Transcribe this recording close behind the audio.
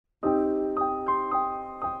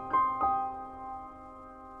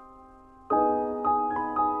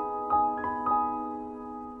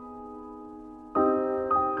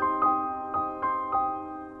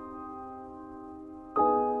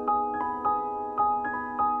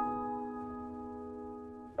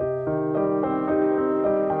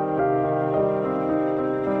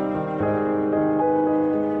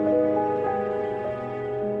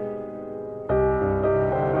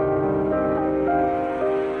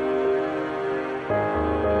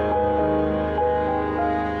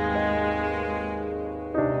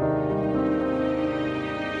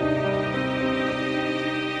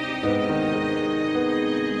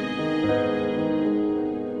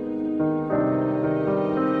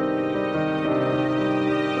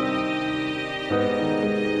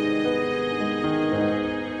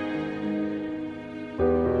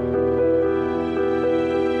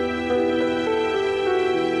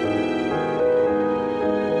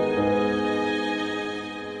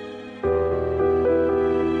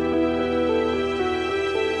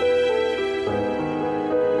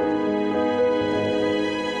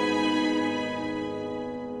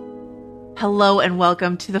Hello and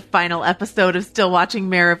welcome to the final episode of Still Watching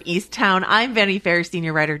Mare of Easttown. I'm Vanity Fair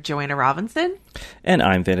senior writer Joanna Robinson. And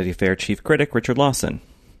I'm Vanity Fair chief critic Richard Lawson.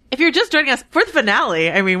 If you're just joining us for the finale,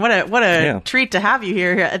 I mean, what a treat to have you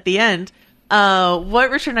here at the end. What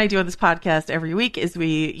Richard and I do on this podcast every week is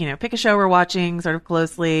we, pick a show we're watching sort of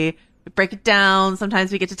closely, we break it down.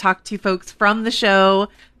 Sometimes we get to talk to folks from the show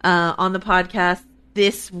on the podcast.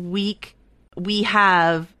 This week, we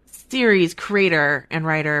have series creator and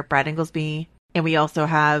writer Brad Inglesby, and we also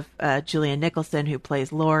have Julianne Nicholson, who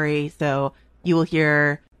plays Lori. So you will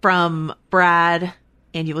hear from Brad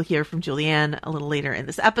and you will hear from Julianne a little later in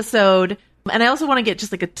this episode. And I also want to get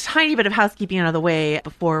just like a tiny bit of housekeeping out of the way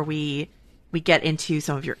before we get into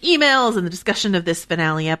some of your emails and the discussion of this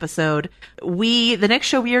finale episode. The next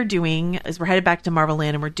show we are doing is we're headed back to Marvel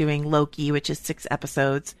Land, and we're doing Loki, which is 6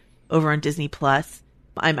 episodes over on Disney Plus.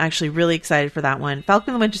 I'm actually really excited for that one. Falcon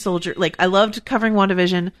and the Winter Soldier, I loved covering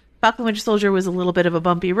WandaVision. Falcon and the Winter Soldier was a little bit of a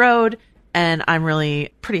bumpy road, and I'm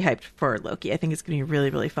really pretty hyped for Loki. I think it's going to be really,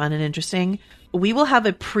 really fun and interesting. We will have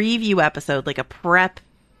a preview episode, like a prep,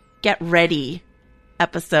 get ready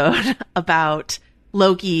episode about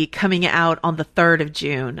Loki coming out on the 3rd of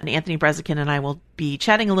June. And Anthony Brezikin and I will be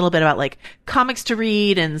chatting a little bit about comics to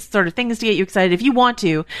read and sort of things to get you excited if you want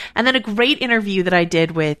to. And then a great interview that I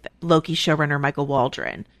did with Loki showrunner Michael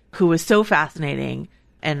Waldron, who was so fascinating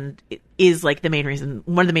and is one of the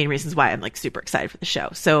main reasons why I'm super excited for the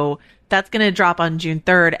show. So that's going to drop on June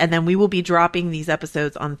 3rd. And then we will be dropping these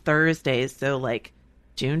episodes on Thursdays. So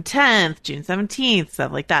June 10th, June 17th,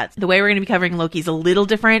 stuff like that. The way we're going to be covering Loki is a little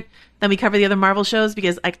different than we cover the other Marvel shows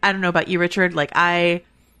because, I don't know about you, Richard. It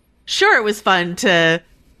was fun to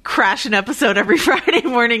crash an episode every Friday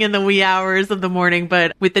morning in the wee hours of the morning.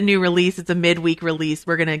 But with the new release, it's a midweek release.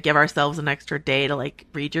 We're going to give ourselves an extra day to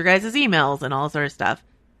read your guys' emails and all sort of stuff.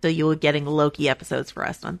 So you'll be getting Loki episodes for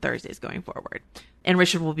us on Thursdays going forward. And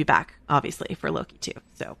Richard will be back, obviously, for Loki too.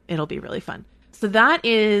 So it'll be really fun. So that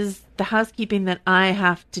is the housekeeping that I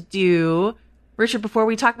have to do. Richard, before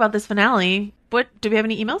we talk about this finale, do we have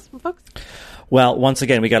any emails from folks? Well, once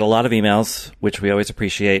again, we got a lot of emails, which we always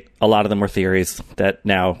appreciate. A lot of them were theories that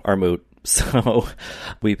now are moot. So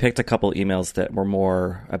we picked a couple emails that were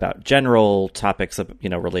more about general topics of,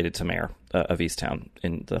 related to Mare of Easttown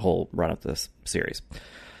in the whole run of this series.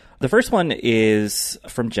 The first one is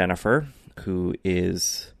from Jennifer, who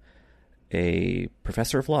is a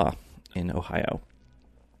professor of law in Ohio.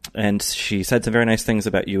 And she said some very nice things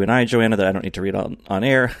about you and I, Joanna, that I don't need to read on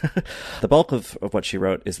air. The bulk of what she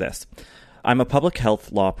wrote is this. I'm a public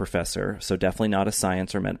health law professor, so definitely not a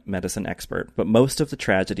science or medicine expert, but most of the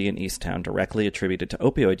tragedy in Easttown directly attributed to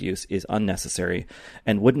opioid use is unnecessary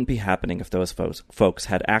and wouldn't be happening if those folks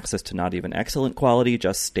had access to not even excellent quality,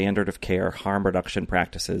 just standard of care, harm reduction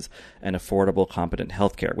practices, and affordable, competent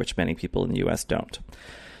health care, which many people in the U.S. don't.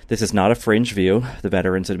 This is not a fringe view. The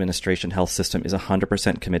Veterans Administration health system is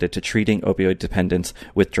 100% committed to treating opioid dependence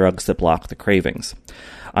with drugs that block the cravings.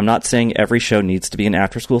 I'm not saying every show needs to be an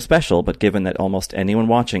after-school special, but given that almost anyone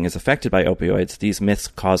watching is affected by opioids, these myths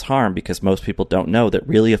cause harm because most people don't know that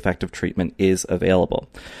really effective treatment is available.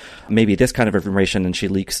 Maybe this kind of information, and she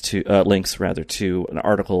links to an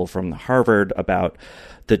article from Harvard about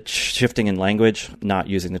the shifting in language, not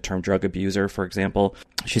using the term drug abuser, for example.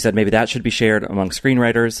 She said maybe that should be shared among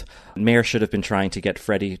screenwriters. Mare should have been trying to get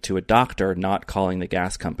Freddie to a doctor, not calling the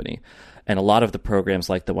gas company. And a lot of the programs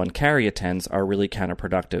like the one Carrie attends are really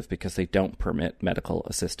counterproductive because they don't permit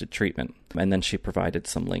medical-assisted treatment. And then she provided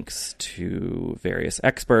some links to various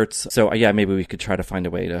experts. So yeah, maybe we could try to find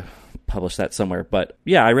a way to publish that somewhere. But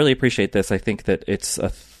yeah, I really appreciate this. I think that it's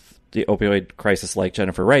the opioid crisis, like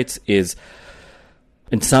Jennifer writes, is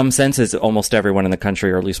in some senses almost everyone in the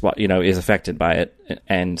country, or at least is affected by it.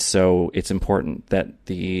 And so it's important that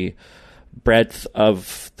the breadth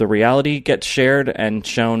of the reality gets shared and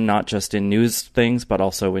shown, not just in news things, but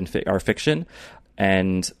also in our fiction.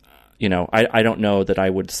 And, I don't know that I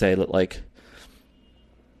would say that,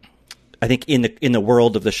 I think in the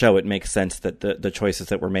world of the show, it makes sense that the choices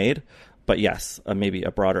that were made. But yes, maybe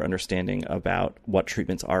a broader understanding about what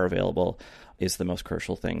treatments are available is the most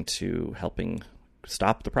crucial thing to helping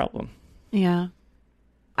stop the problem. Yeah.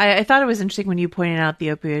 I thought it was interesting when you pointed out the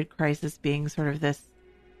opioid crisis being sort of this,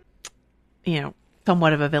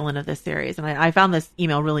 somewhat of a villain of this series. And I found this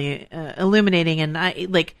email really illuminating. And I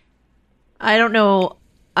don't know,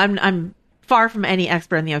 I'm far from any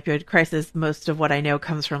expert in the opioid crisis. Most of what I know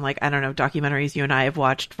comes from documentaries you and I have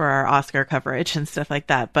watched for our Oscar coverage and stuff like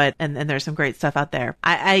that. But, and there's some great stuff out there.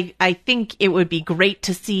 I think it would be great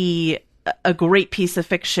to see a great piece of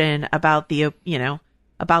fiction about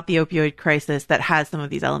about the opioid crisis that has some of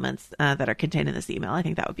these elements that are contained in this email. I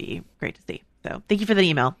think that would be great to see. So thank you for the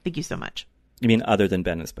email. Thank you so much. You mean other than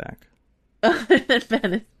Ben is back? Other than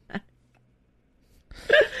Ben is back.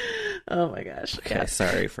 Oh my gosh. Okay, yeah.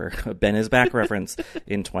 Sorry for a Ben is back reference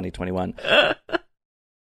in 2021.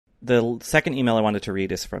 The second email I wanted to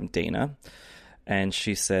read is from Dana. And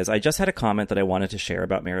she says, I just had a comment that I wanted to share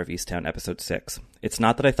about Mare of Easttown episode 6. It's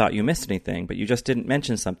not that I thought you missed anything, but you just didn't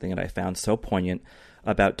mention something that I found so poignant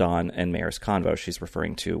about Dawn and Mare's convo. She's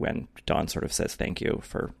referring to when Dawn sort of says thank you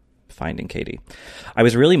for finding Katie. I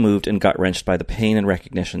was really moved and gut-wrenched by the pain and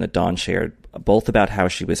recognition that Dawn shared, both about how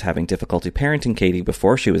she was having difficulty parenting Katie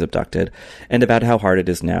before she was abducted, and about how hard it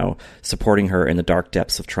is now supporting her in the dark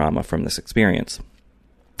depths of trauma from this experience.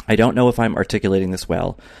 I don't know if I'm articulating this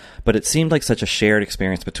well, but it seemed like such a shared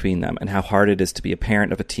experience between them, and how hard it is to be a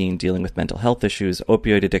parent of a teen dealing with mental health issues,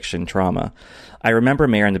 opioid addiction, trauma. I remember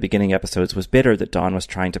Mare in the beginning episodes was bitter that Dawn was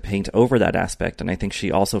trying to paint over that aspect, and I think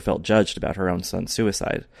she also felt judged about her own son's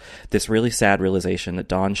suicide. This really sad realization that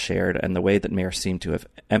Dawn shared, and the way that Mare seemed to have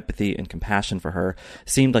empathy and compassion for her,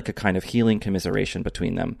 seemed like a kind of healing commiseration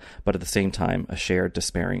between them, but at the same time, a shared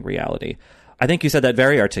despairing reality. I think you said that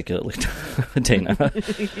very articulately, Dana.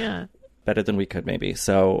 Yeah. Better than we could, maybe.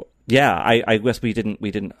 So, yeah, I guess we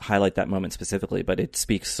didn't highlight that moment specifically, but it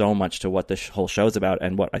speaks so much to what this whole show's about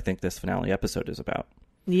and what I think this finale episode is about.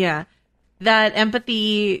 Yeah. That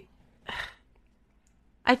empathy,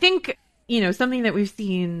 I think, something that we've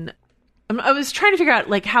seen, I was trying to figure out,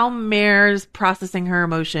 like, how Mare's processing her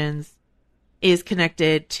emotions is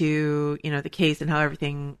connected to, the case and how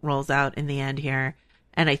everything rolls out in the end here.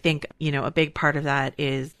 And I think, a big part of that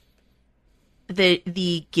is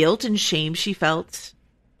the guilt and shame she felt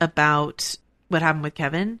about what happened with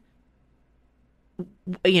Kevin.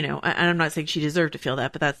 And I'm not saying she deserved to feel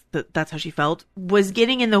that, but that's how she felt, was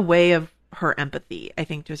getting in the way of her empathy, I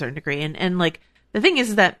think, to a certain degree. And like, the thing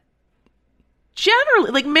is that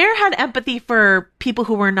generally, like, Mare had empathy for people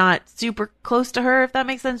who were not super close to her, if that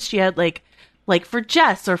makes sense. She had like for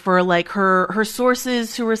Jess, or for like her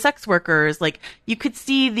sources who were sex workers, like, you could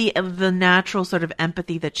see the natural sort of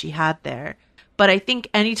empathy that she had there. But I think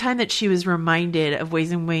anytime that she was reminded of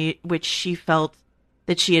ways in which she felt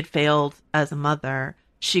that she had failed as a mother,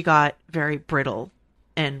 she got very brittle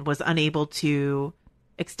and was unable to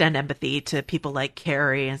extend empathy to people like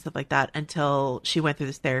Carrie and stuff like that until she went through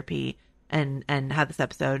this therapy and had this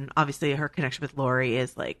episode. And obviously her connection with Lori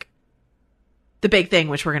is like the big thing,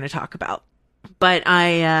 which we're going to talk about. But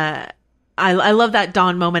I love that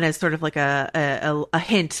Dawn moment as sort of like a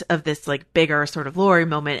hint of this like bigger sort of Lori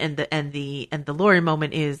moment, and the Lori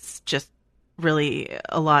moment is just really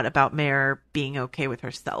a lot about Mare being okay with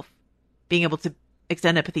herself, being able to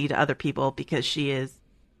extend empathy to other people because she is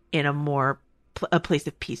in a place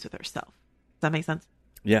of peace with herself. Does that make sense?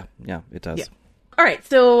 Yeah, it does. Yeah. All right,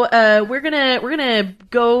 so we're gonna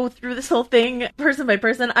go through this whole thing person by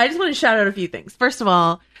person. I just want to shout out a few things. First of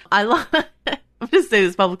all, I'm going to say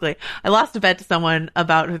this publicly. I lost a bet to someone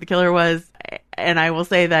about who the killer was, and I will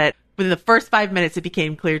say that within the first 5 minutes, it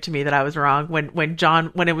became clear to me that I was wrong.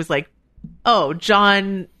 When it was like, oh,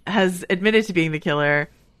 John has admitted to being the killer.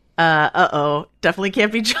 Definitely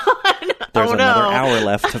can't be John. There's another hour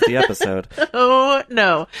left of the episode. Oh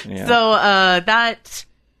no! Yeah. So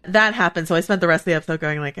that happened. So I spent the rest of the episode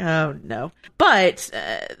going like, oh no. But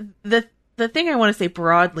the thing I want to say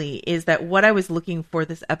broadly is that what I was looking for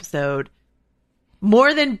this episode,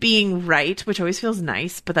 more than being right, which always feels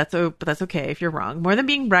nice, but that's okay if you're wrong. More than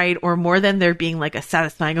being right, or more than there being like a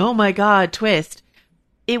satisfying, oh my god, twist.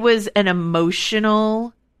 It was an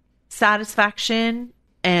emotional satisfaction,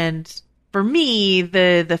 and for me,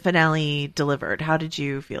 the finale delivered. How did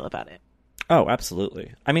you feel about it? Oh,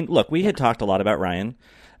 absolutely. I mean, look, we had talked a lot about Ryan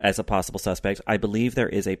as a possible suspect. I believe there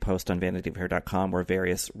is a post on VanityFair.com where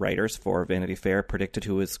various writers for Vanity Fair predicted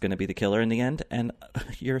who was going to be the killer in the end, and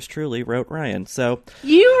yours truly wrote Ryan. So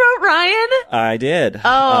you wrote Ryan? I did.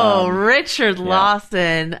 Oh, Richard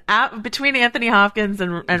Lawson. Between Anthony Hopkins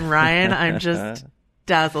and Ryan, I'm just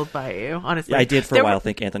dazzled by you, honestly. Yeah, I did for a while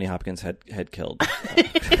think Anthony Hopkins had killed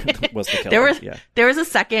was the killer. There was a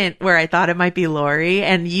second where I thought it might be Lori,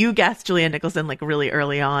 and you guessed Julianne Nicholson like really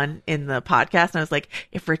early on in the podcast, and I was like,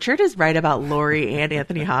 if Richard is right about Lori and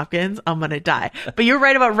Anthony Hopkins, I'm gonna die. But you were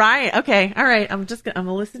right about Ryan. Okay, all right, I'm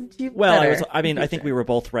gonna listen to you. Well, better. I think we were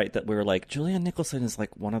both right that we were like, Julianne Nicholson is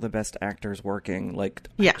like one of the best actors working. Like,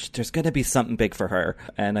 yeah, there's gonna be something big for her,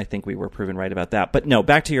 and I think we were proven right about that. But no,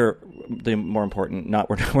 back to the more important.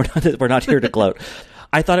 We're not here to gloat.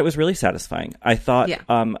 I thought it was really satisfying. I thought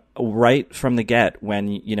right from the get, when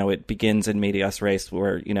it begins in Medias Res,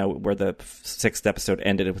 where the 6th episode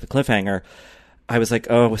ended with a cliffhanger, I was like,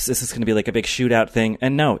 oh, is this going to be like a big shootout thing?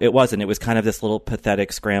 And no, it wasn't. It was kind of this little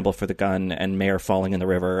pathetic scramble for the gun and Mare falling in the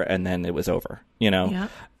river, and then it was over, you know? Yeah.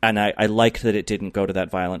 And I liked that it didn't go to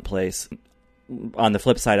that violent place. On the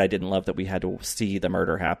flip side, I didn't love that we had to see the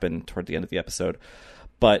murder happen toward the end of the episode.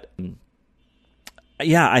 But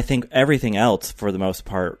yeah, I think everything else, for the most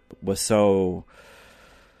part, was so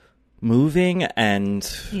moving and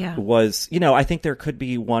was, you know, I think there could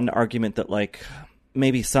be one argument that, like,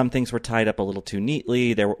 maybe some things were tied up a little too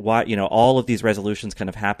neatly. There were, you know, all of these resolutions kind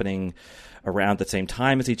of happening around the same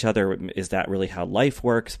time as each other. Is that really how life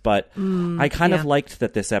works? But I kind of liked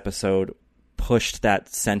that this episode pushed that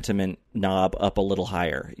sentiment knob up a little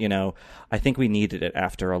higher. You know, I think we needed it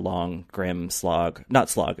after a long, grim slog. Not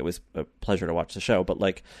slog. It was a pleasure to watch the show, but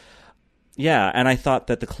like, yeah. And I thought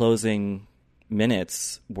that the closing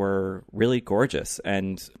minutes were really gorgeous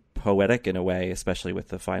and poetic in a way, especially with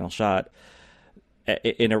the final shot.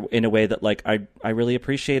 In a way that, like, I really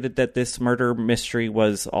appreciated that this murder mystery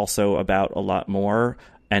was also about a lot more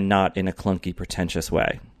and not in a clunky, pretentious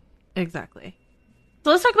way. Exactly.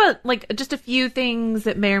 So let's talk about, like, just a few things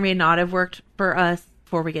that may or may not have worked for us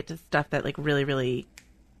before we get to stuff that, like, really, really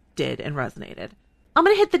did and resonated. I'm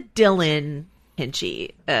going to hit the Dylan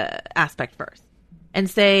Hinchy aspect first and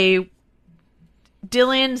say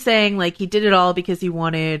Dylan saying, like, he did it all because he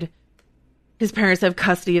wanted his parents to have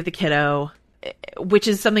custody of the kiddo, which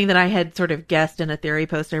is something that I had sort of guessed in a theory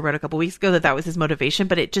post I wrote a couple weeks ago that was his motivation,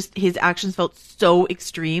 but it just, his actions felt so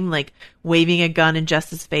extreme, like waving a gun in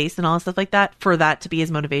Jess's face and all stuff like that, for that to be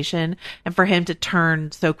his motivation. And for him to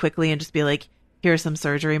turn so quickly and just be like, here's some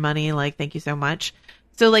surgery money, like, thank you so much.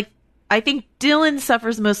 So, like, I think Dylan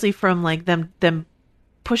suffers mostly from, like, them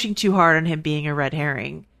pushing too hard on him being a red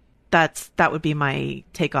herring. That would be my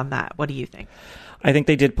take on that. What do you think? I think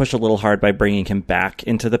they did push a little hard by bringing him back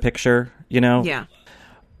into the picture, you know? Yeah.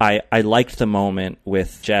 I liked the moment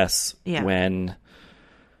with Jess when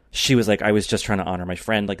she was like, I was just trying to honor my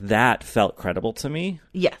friend. Like, that felt credible to me.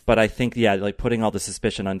 Yes. But I think, yeah, like putting all the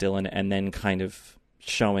suspicion on Dylan and then kind of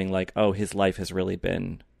showing, like, oh, his life has really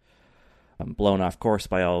been blown off course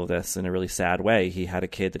by all of this in a really sad way. He had a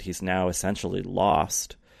kid that he's now essentially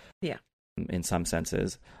lost. Yeah. In some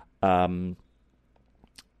senses.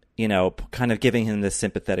 You know, kind of giving him this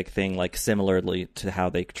sympathetic thing, like similarly to how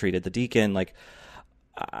they treated the deacon. Like,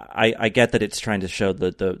 I get that it's trying to show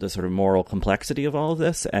the sort of moral complexity of all of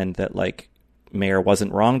this, and that, like, Mare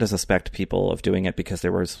wasn't wrong to suspect people of doing it because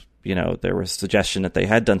there was suggestion that they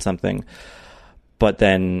had done something. But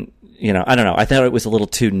then, you know, I don't know. I thought it was a little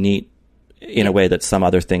too neat in a way that some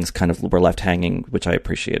other things kind of were left hanging, which I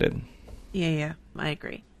appreciated. Yeah, I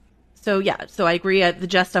agree. So I agree. The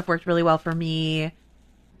Jess stuff worked really well for me.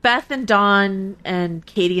 Beth and Dawn and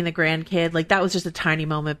Katie and the grandkid, like, that was just a tiny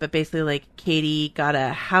moment, but basically, like, Katie got a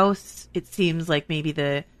house. It seems like maybe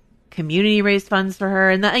the community raised funds for her,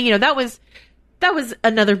 and that, you know, that was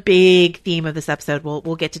another big theme of this episode.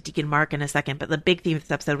 We'll get to Deacon Mark in a second, but the big theme of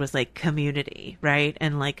this episode was, like, community, right?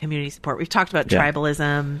 And, like, community support. We've talked about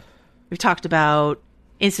tribalism. We've talked about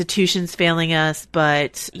institutions failing us,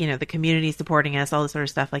 but, you know, the community supporting us, all this sort of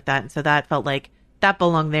stuff like that. And so that felt like that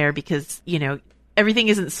belonged there because, you know, everything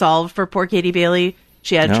isn't solved for poor Katie Bailey.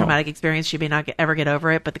 She had a traumatic experience. She may not ever get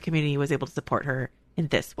over it, but the community was able to support her in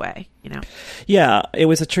this way, you know? Yeah, it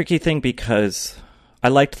was a tricky thing because I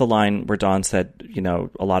liked the line where Dawn said, you know,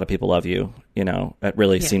 a lot of people love you. You know, it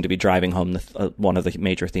really seemed to be driving home one of the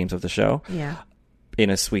major themes of the show. Yeah. In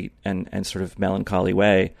a sweet and sort of melancholy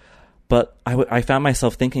way. But I found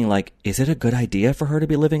myself thinking, like, is it a good idea for her to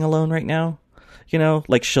be living alone right now? You know,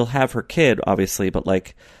 like, she'll have her kid, obviously, but,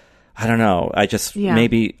 like, I don't know. I just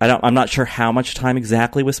maybe I'm not sure how much time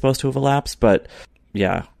exactly was supposed to have elapsed, but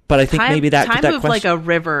yeah. But I think maybe that moved question, like a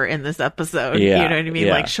river in this episode. Yeah, you know what I mean?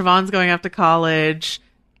 Yeah. Like, Siobhan's going off to college.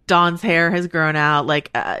 Dawn's hair has grown out.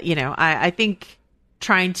 Like, you know, I think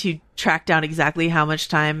trying to track down exactly how much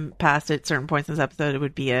time passed at certain points in this episode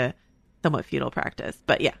would be a somewhat futile practice.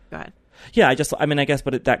 But yeah, go ahead. Yeah, I guess,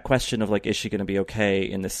 but that question of, like, is she going to be okay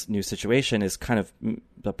in this new situation is kind of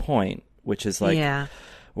the point, which is like,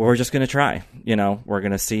 we're just going to try, you know, we're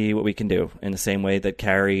going to see what we can do in the same way that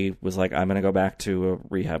Carrie was like, I'm going to go back to a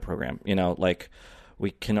rehab program, you know, like,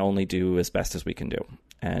 we can only do as best as we can do.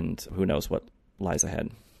 And who knows what lies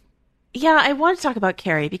ahead. Yeah, I want to talk about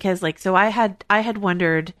Carrie because, like, so I had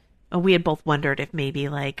wondered, we had both wondered if maybe,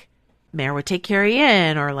 like, Mare would take Carrie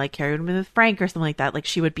in, or, like, Carrie would be with Frank or something like that. Like,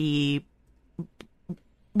 she would be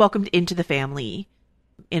welcomed into the family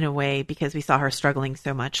in a way because we saw her struggling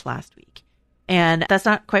so much last week. And that's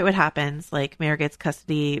not quite what happens. Like, Mare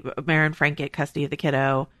and Frank get custody of the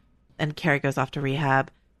kiddo, and Carrie goes off to rehab.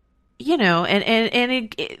 you know,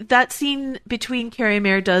 that scene between Carrie and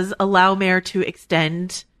Mare does allow Mare to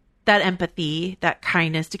extend that empathy, that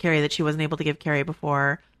kindness to Carrie that she wasn't able to give Carrie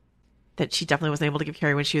before, that she definitely wasn't able to give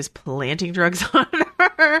Carrie when she was planting drugs on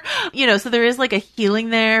her. You know, so there is like a healing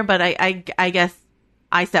there, but I guess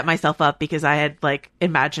I set myself up because I had like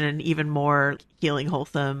imagined an even more healing,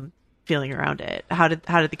 wholesome feeling around it. How did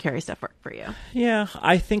the Carrie stuff work for you? Yeah,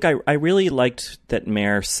 I think I really liked that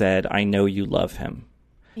Mare said, "I know you love him."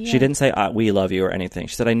 Yeah. She didn't say, "We love you" or anything.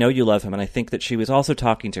 She said, "I know you love him." And I think that she was also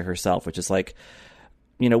talking to herself, which is like,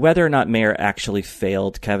 you know, whether or not Mare actually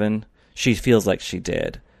failed Kevin, she feels like she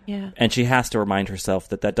did. Yeah. And she has to remind herself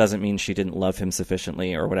that that doesn't mean she didn't love him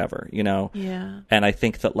sufficiently or whatever, you know? Yeah. And I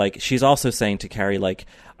think that, like, she's also saying to Carrie, like,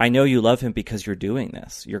 I know you love him because you're doing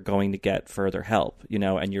this. You're going to get further help, you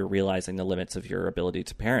know, and you're realizing the limits of your ability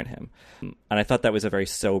to parent him. And I thought that was a very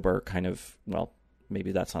sober kind of, well,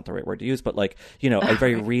 maybe that's not the right word to use, but, like, you know, a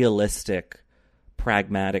very realistic,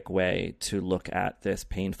 pragmatic way to look at this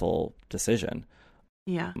painful decision.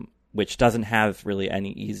 Yeah. Which doesn't have really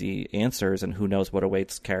any easy answers, and who knows what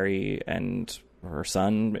awaits Carrie and her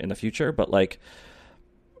son in the future. But, like,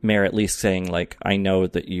 Mare at least saying, like, I know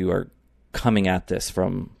that you are coming at this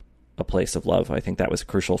from a place of love. I think that was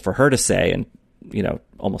crucial for her to say, and, you know,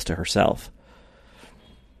 almost to herself.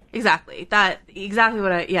 Exactly.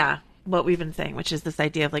 What we've been saying, which is this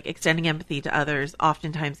idea of, like, extending empathy to others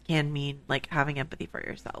oftentimes can mean, like, having empathy for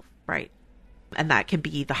yourself, right? And that can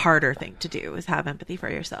be the harder thing to do, is have empathy for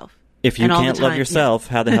yourself. If you can't love yourself,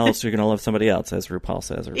 how the hell else are you going to love somebody else, as RuPaul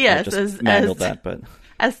says? Or yes, as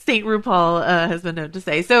Saint RuPaul has been known to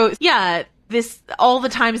say. So, yeah, all the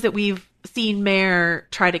times that we've seen Mare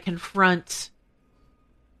try to confront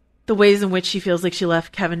the ways in which she feels like she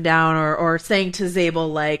left Kevin down, or saying to Zabel,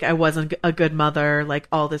 like, I wasn't a good mother, like,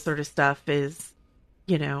 all this sort of stuff is,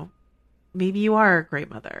 you know, maybe you are a great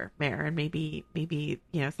mother, Mare, and maybe,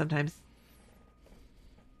 you know, sometimes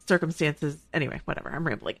circumstances. Anyway, whatever. I'm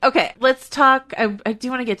rambling. Okay, let's talk. I do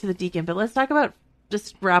want to get to the Deacon, but let's talk about,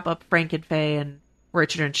 just wrap up Frank and Faye and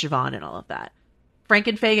Richard and Siobhan and all of that. Frank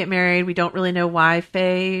and Faye get married. We don't really know why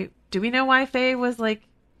Faye. Do we know why Faye was like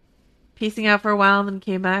piecing out for a while and then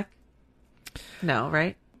came back? No,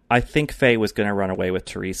 right? I think Faye was going to run away with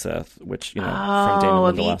Teresa, which, you know, from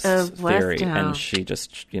Damon Lindelof's theory, and she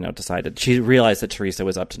just, you know, decided, she realized that Teresa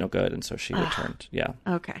was up to no good, and so she returned. Yeah.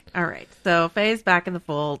 Okay. All right. So Faye's back in the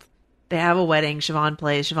fold. They have a wedding. Siobhan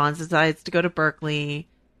plays. Siobhan decides to go to Berkeley.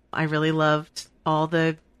 I really loved all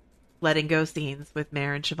the letting go scenes with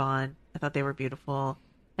Mare and Siobhan. I thought they were beautiful.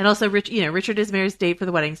 And also, Richard is Mare's date for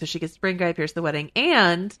the wedding, so she gets to bring Guy Pearce to the wedding,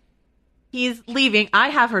 and he's leaving. I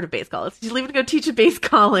have heard of bass college. He's leaving to go teach at bass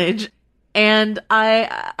college. And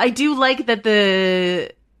I do like that the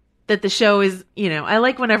show is, you know, I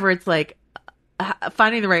like whenever it's like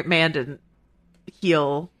finding the right man to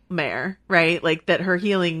heal Mare, right? Like that her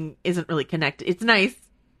healing isn't really connected. It's nice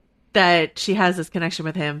that she has this connection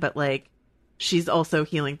with him, but like she's also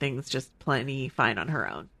healing things just plenty fine on her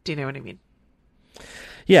own. Do you know what I mean?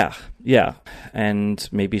 Yeah. And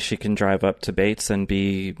maybe she can drive up to Bates and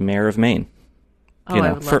be mayor of Maine. I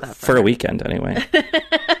would love that for a weekend anyway.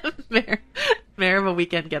 mayor of a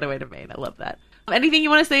weekend getaway to Maine. I love that. Anything you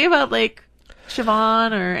want to say about like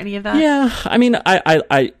Siobhan or any of that? Yeah, I mean,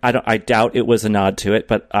 I doubt it was a nod to it,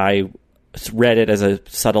 but I read it as a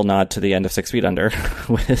subtle nod to the end of 6 Feet Under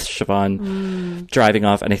with Siobhan driving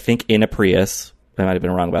off, and I think in a Prius. I might have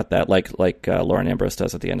been wrong about that, like Lauren Ambrose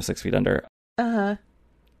does at the end of 6 Feet Under.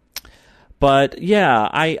 But yeah,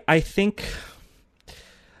 I think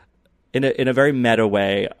in a very meta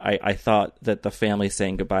way, I thought that the family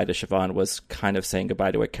saying goodbye to Siobhan was kind of saying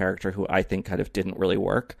goodbye to a character who I think kind of didn't really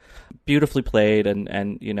work. Beautifully played,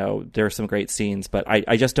 and you know, there are some great scenes, but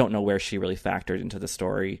I just don't know where she really factored into the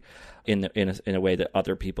story in a way that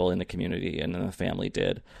other people in the community and in the family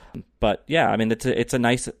did. But yeah, I mean, it's a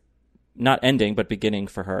nice, not ending, but beginning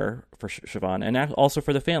for her, for Siobhan, and also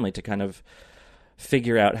for the family to kind of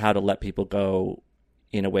figure out how to let people go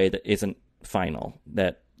in a way that isn't final,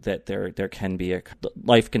 that there can be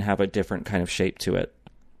life can have a different kind of shape to it,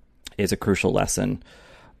 is a crucial lesson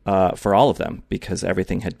for all of them, because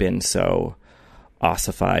everything had been so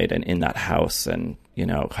ossified and in that house, and you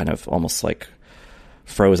know, kind of almost like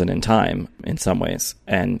frozen in time in some ways.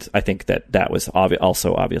 And I think that was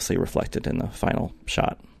also obviously reflected in the final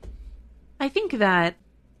shot. I think that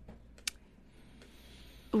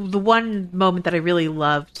the one moment that I really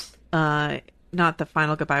loved, not the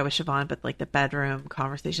final goodbye with Siobhan, but like the bedroom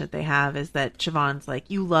conversation that they have, is that Siobhan's like,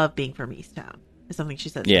 "You love being from Easttown," is something she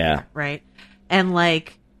says. Yeah. Her, right. And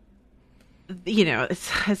like, you know, it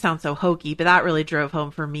sounds so hokey, but that really drove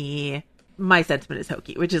home for me my sentiment is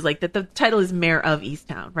hokey, which is like that the title is Mayor of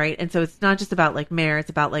Easttown, right? And so it's not just about like mayor, it's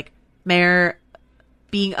about like mayor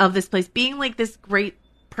being of this place, being like this great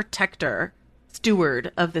protector,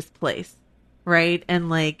 steward of this place, right? And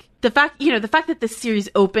like the fact that this series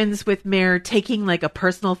opens with Mayor taking like a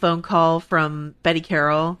personal phone call from Betty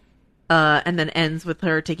Carroll, and then ends with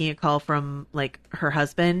her taking a call from like her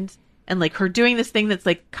husband, and like her doing this thing that's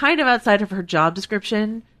like kind of outside of her job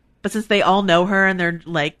description, but since they all know her and they're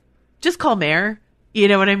like, just call Mayor, you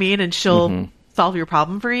know what I mean? And she'll solve your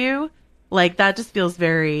problem for you. Like that just feels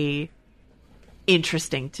very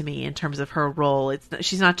interesting to me in terms of her role.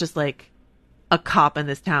 She's not just like a cop in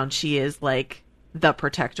this town. She is like the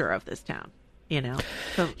protector of this town, you know?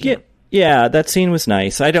 So, yeah, that scene was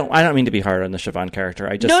nice. I don't mean to be hard on the Siobhan character.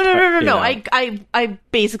 I just no. I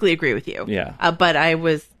basically agree with you. Yeah. But I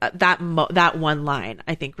was that one line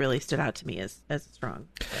I think really stood out to me as strong.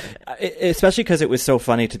 Especially because it was so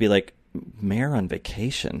funny to be like, Mayor on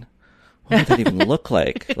vacation. What would that even look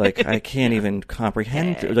like? Like, I can't even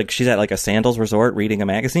comprehend. Like, she's at like a sandals resort reading a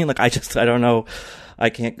magazine. Like, I don't know. I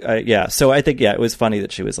can't. Yeah. So I think, it was funny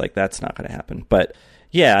that she was like, that's not going to happen. But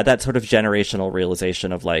yeah, that sort of generational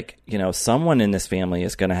realization of like, someone in this family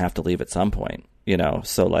is going to have to leave at some point,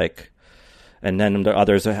 So like, and then the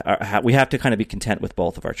others, we have to kind of be content with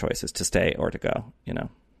both of our choices, to stay or to go,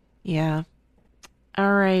 Yeah.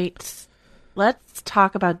 All right. Let's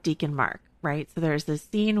talk about Deacon Mark. Right, so there's this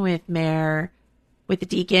scene with Mayor, with the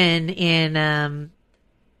deacon in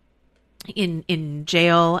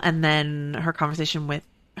jail, and then her conversation with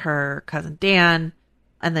her cousin Dan,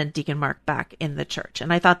 and then Deacon Mark back in the church.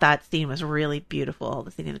 And I thought that scene was really beautiful. The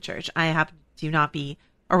scene in the church. I happen to not be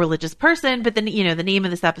a religious person, but then the name of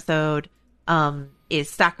this episode is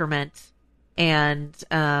Sacrament, and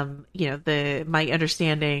my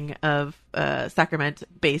understanding of Sacrament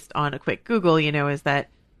based on a quick Google, is that.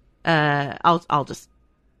 I'll just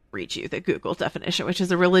read you the Google definition, which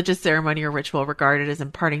is a religious ceremony or ritual regarded as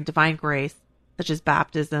imparting divine grace, such as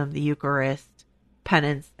baptism, the Eucharist,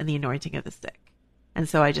 penance, and the anointing of the sick. And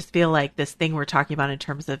so I just feel like this thing we're talking about in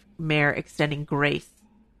terms of Mayor extending grace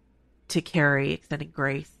to Carrie, extending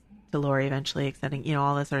grace to Lori, eventually extending,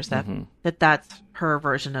 all this sort of stuff, that's her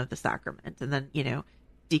version of the sacrament. And then,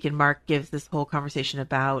 Deacon Mark gives this whole conversation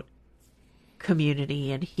about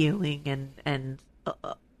community and healing and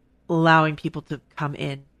allowing people to come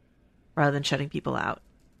in rather than shutting people out,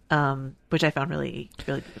 which I found really,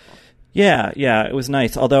 really beautiful. Yeah, it was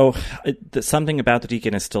nice. Although something about the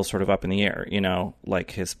deacon is still sort of up in the air,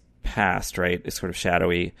 like his past, right, is sort of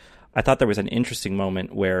shadowy. I thought there was an interesting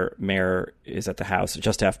moment where Mayor is at the house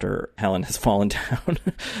just after Helen has fallen down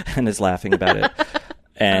and is laughing about it.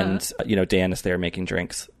 And, Dan is there making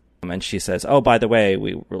drinks. And she says, oh, by the way,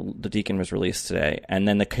 the deacon was released today. And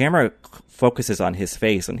then the camera focuses on his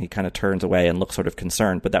face and he kind of turns away and looks sort of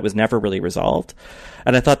concerned. But that was never really resolved.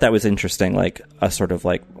 And I thought that was interesting, like a sort of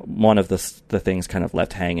like one of the things kind of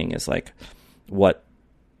left hanging is like what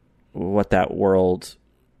that world,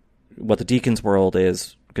 what the deacon's world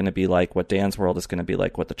is going to be like, what Dan's world is going to be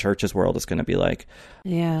like, what the church's world is going to be like.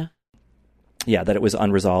 Yeah. Yeah, that it was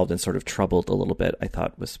unresolved and sort of troubled a little bit, I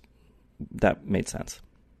thought that made sense.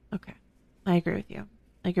 Okay. I agree with you.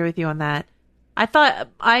 On that. I thought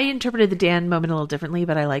I interpreted the Dan moment a little differently,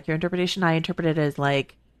 but I like your interpretation. I interpreted it as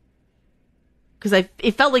like, because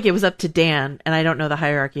it felt like it was up to Dan, and I don't know the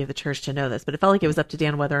hierarchy of the church to know this, but it felt like it was up to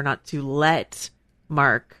Dan whether or not to let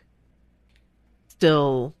Mark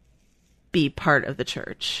still be part of the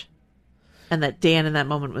church. And that Dan in that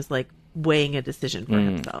moment was like weighing a decision for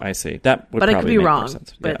himself. I see. That would but probably I could be make wrong. More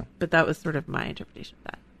sense. But that was sort of my interpretation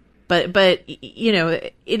of that. But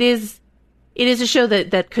it is a show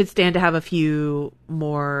that could stand to have a few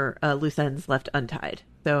more loose ends left untied.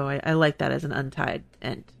 So I like that as an untied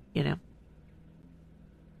end,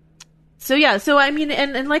 So yeah, I mean,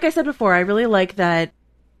 and like I said before, I really like that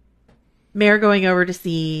Mayor going over to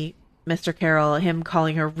see Mr. Carroll, him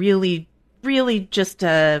calling her really, really just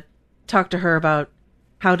to talk to her about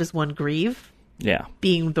how does one grieve. Yeah.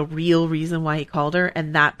 Being the real reason why he called her,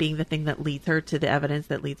 and that being the thing that leads her to the evidence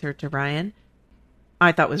that leads her to Ryan,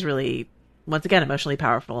 I thought was really, once again, emotionally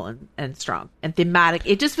powerful and strong and thematic.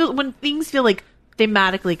 It just feels, when things feel like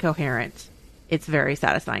thematically coherent, it's very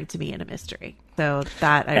satisfying to me in a mystery. So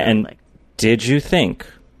that I really liked. Did you think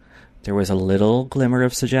there was a little glimmer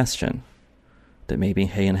of suggestion that maybe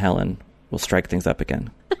Hay and Helen will strike things up again?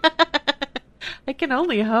 I can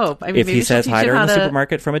only hope. I mean, if he says hi to her in the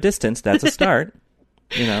supermarket from a distance, that's a start.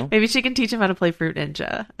 Maybe she can teach him how to play Fruit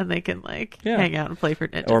Ninja, and they can hang out and play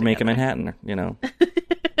Fruit Ninja, or together. make a Manhattan.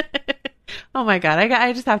 Oh my god!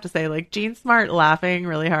 I just have to say, Jean Smart laughing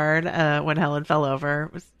really hard when Helen fell over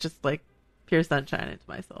was just pure sunshine into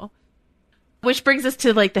my soul. Which brings us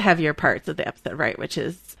to like the heavier parts of the episode, right? Which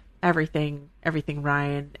is everything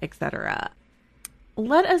Ryan, etc.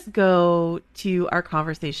 Let us go to our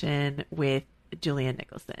conversation with Julianne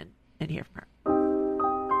Nicholson and hear from her.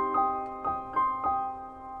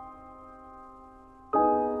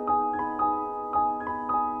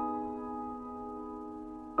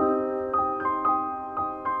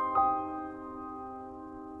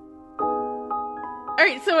 All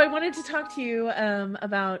right, so I wanted to talk to you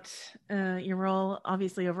about your role,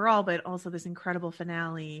 obviously overall, but also this incredible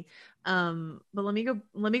finale. But let me go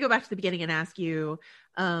back to the beginning and ask you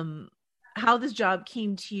how this job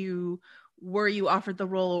came to you. Were you offered the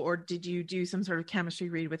role, or did you do some sort of chemistry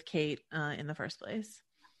read with Kate in the first place?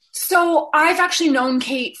 So I've actually known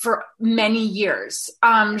Kate for many years.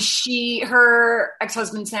 Her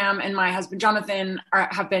ex-husband Sam and my husband Jonathan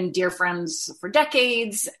have been dear friends for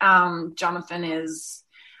decades. Jonathan is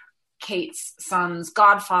Kate's son's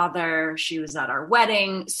godfather. She was at our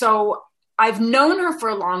wedding. So I've known her for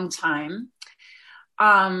a long time.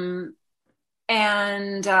 But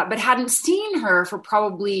hadn't seen her for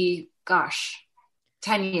probably,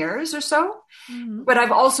 10 years or so. Mm-hmm. But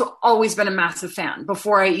I've also always been a massive fan.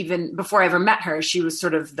 Before I ever met her, she was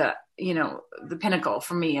sort of the pinnacle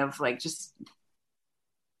for me of like just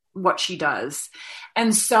what she does.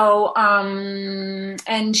 And so,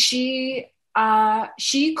 and she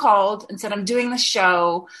called and said, I'm doing this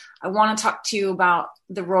show. I want to talk to you about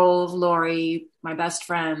the role of Laurie, my best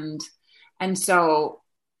friend. And so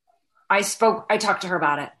I talked to her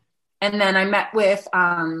about it. And then I met with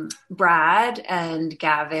Brad and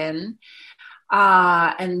Gavin,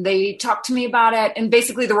 and they talked to me about it. And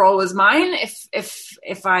basically, the role was mine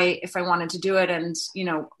if I wanted to do it. And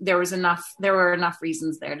there were enough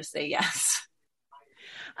reasons there to say yes.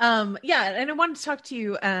 Yeah, and I wanted to talk to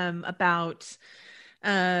you about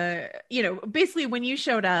basically when you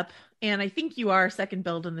showed up. And I think you are second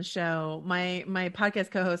billed in the show. My podcast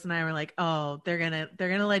co-host and I were like, oh, they're gonna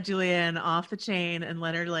let Julianne off the chain and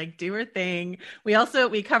let her like do her thing. We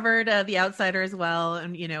covered The Outsider as well,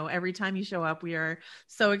 and every time you show up, we are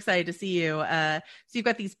so excited to see you. So you've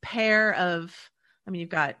got these pair of, you've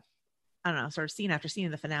got, I don't know, sort of scene after scene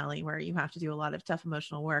in the finale where you have to do a lot of tough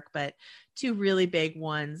emotional work, but two really big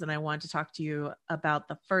ones. And I want to talk to you about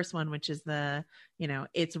the first one, which is the,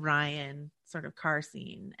 it's Ryan sort of car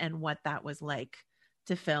scene and what that was like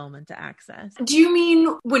to film and to access. Do you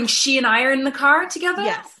mean when she and I are in the car together?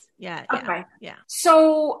 Yes. Yeah. Okay. Yeah.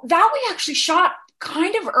 So that we actually shot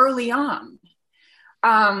kind of early on,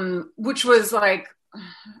 which was like,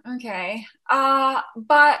 okay.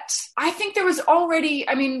 But I think there was already,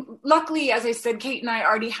 luckily, as I said, Kate and I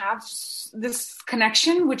already have this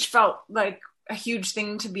connection, which felt like a huge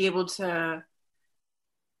thing to be able to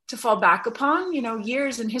fall back upon,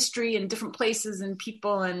 years in history and different places and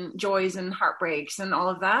people and joys and heartbreaks and all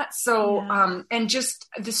of that. So, yeah. And just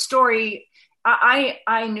the story,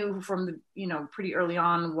 I knew from the, pretty early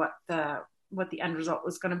on what the end result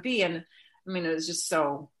was going to be. And it was just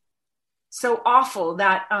so awful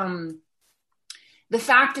that, the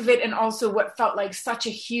fact of it, and also what felt like such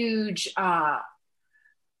a huge,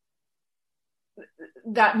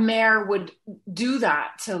 that Mare would do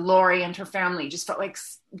that to Laurie and her family just felt like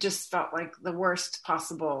the worst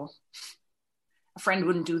possible. A friend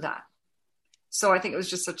wouldn't do that. So I think it was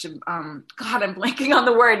just such a, God, I'm blanking on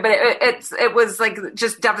the word, but it was like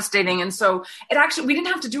just devastating. And so we didn't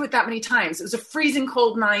have to do it that many times. It was a freezing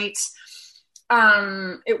cold night.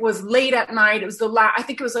 It was late at night. It was I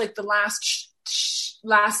think it was like the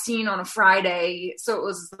last scene on a Friday. So it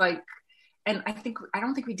was like, and I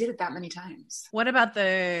don't think we did it that many times. What about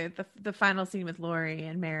the final scene with Laurie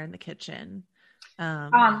and Mare in the kitchen?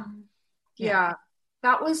 Yeah,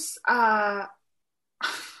 that was,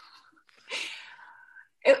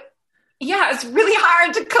 it's really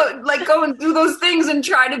hard to go and do those things and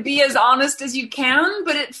try to be as honest as you can.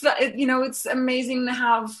 But it's amazing to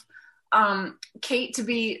have Kate to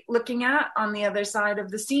be looking at on the other side of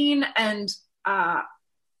the scene, and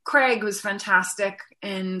Craig was fantastic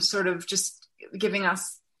in sort of just giving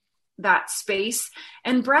us that space.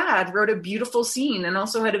 And Brad wrote a beautiful scene and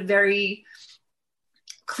also had a very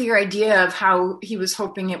clear idea of how he was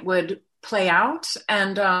hoping it would play out.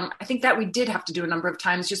 And I think that we did have to do a number of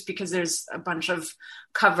times just because there's a bunch of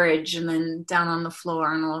coverage and then down on the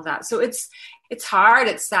floor and all of that. So it's hard,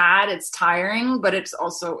 it's sad, it's tiring, but it's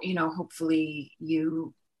also, hopefully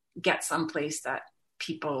you get someplace that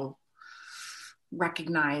people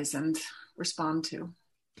recognize and respond to.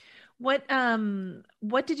 What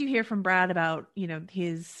did you hear from Brad about,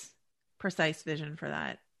 his precise vision for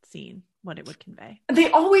that scene? what it would convey.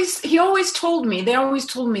 They always told me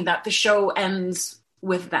that the show ends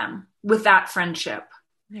with them, with that friendship.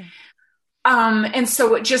 Yeah. And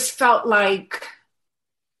so it just felt like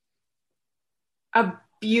a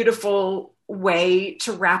beautiful way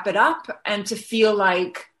to wrap it up and to feel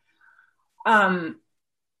like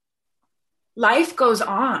life goes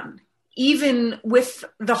on, even with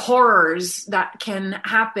the horrors that can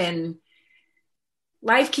happen.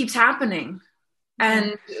 Life keeps happening.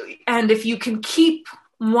 And if you can keep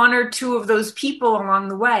one or two of those people along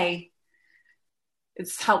the way,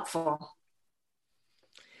 it's helpful.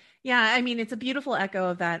 Yeah, I mean, it's a beautiful echo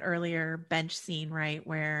of that earlier bench scene, right?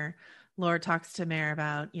 Where Laura talks to Mare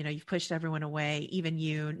about, you've pushed everyone away, even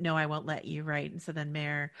you. No, I won't let you, right? And so then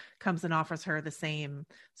Mare comes and offers her the same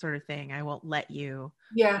sort of thing. I won't let you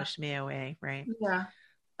push me away, right? Yeah.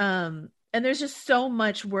 And there's just so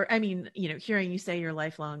much work. I mean, hearing you say you're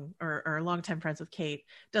lifelong or longtime friends with Kate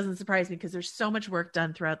doesn't surprise me, because there's so much work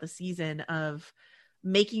done throughout the season of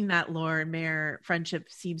making that Laura and Mare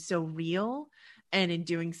friendship seem so real. And in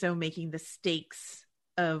doing so, making the stakes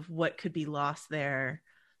of what could be lost there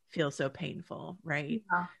feel so painful, right?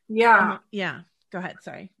 Yeah. Yeah. Go ahead.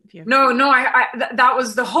 Sorry. No, that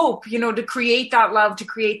was the hope, to create that love, to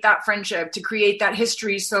create that friendship, to create that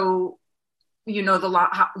history. So, what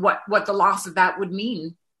the loss of that would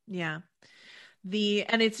mean. Yeah.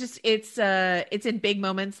 And it's in big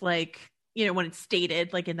moments, like, when it's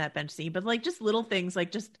stated, like in that bench scene, but like just little things,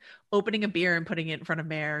 like just opening a beer and putting it in front of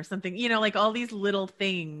Mare or something, like all these little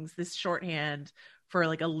things, this shorthand for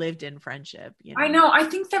like a lived in friendship. I know. I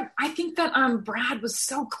think that Brad was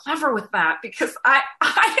so clever with that, because I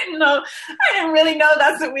didn't really know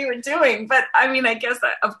that's what we were doing. But I mean, I guess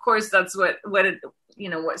of course that's what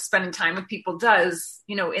spending time with people does,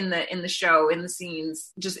 in the show, in the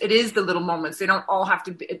scenes. Just, it is the little moments. They don't all have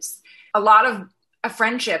to be, it's a lot of a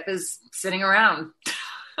friendship is sitting around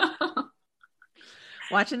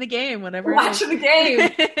watching the game,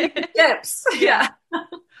 tips. Yeah.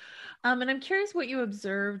 And I'm curious what you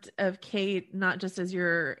observed of Kate, not just as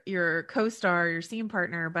your co-star, your scene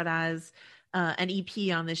partner, but as an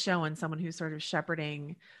EP on the show and someone who's sort of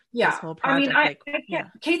shepherding this whole project. I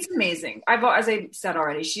mean, Kate's amazing. As I said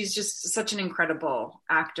already, she's just such an incredible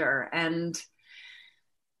actor and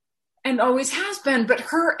always has been. But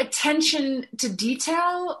her attention to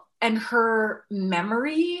detail and her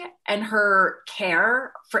memory and her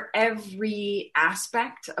care for every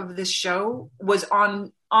aspect of this show was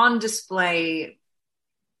on display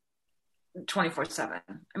 24/7.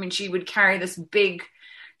 I mean, she would carry this big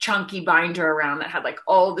chunky binder around that had like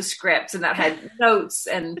all the scripts and that had notes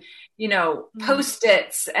and,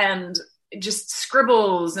 Post-its and just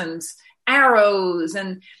scribbles and arrows.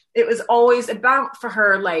 And it was always about for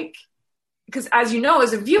her, like, because as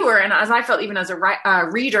as a viewer, and as I felt even as a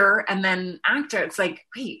reader and then actor, it's like,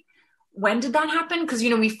 wait, when did that happen? Because,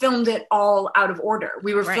 we filmed it all out of order.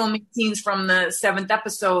 We were filming scenes from the 7th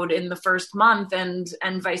episode in the first month and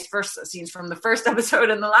vice versa, scenes from the first episode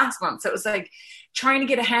in the last month. So it was like trying to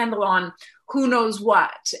get a handle on who knows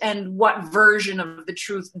what and what version of the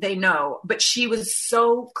truth they know. But she was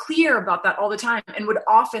so clear about that all the time and would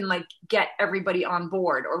often like get everybody on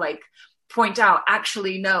board or like point out,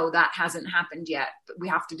 actually, no, that hasn't happened yet, but we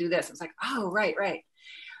have to do this. It's like, oh, right.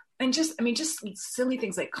 And just silly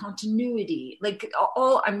things like continuity, like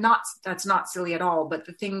that's not silly at all, but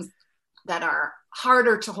the things that are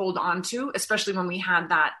harder to hold on to, especially when we had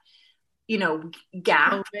that,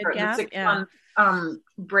 gap,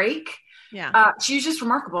 break. Yeah. She was just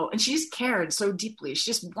remarkable and she just cared so deeply. She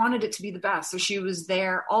just wanted it to be the best. So she was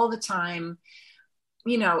there all the time,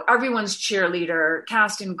 everyone's cheerleader,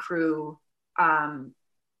 cast and crew.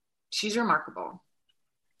 She's remarkable.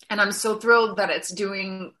 And I'm so thrilled that it's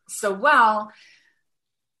doing so well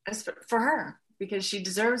for her, because she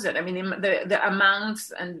deserves it. I mean, the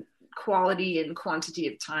amounts and quality and quantity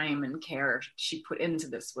of time and care she put into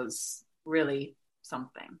this was really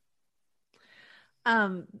something.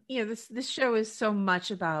 This show is so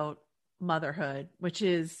much about motherhood, which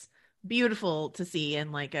is beautiful to see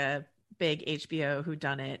in like a big HBO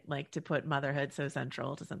whodunit, like to put motherhood so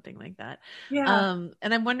central to something like that. Yeah.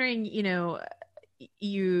 And I'm wondering, you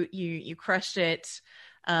crushed it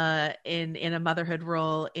in a motherhood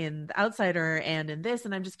role in The Outsider and in this,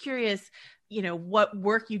 and I'm just curious, what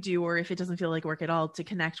work you do, or if it doesn't feel like work at all, to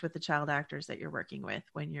connect with the child actors that you're working with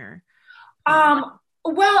when you're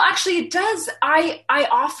well, actually it does. I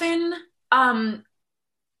often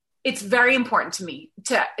it's very important to me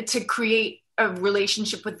to create a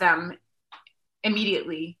relationship with them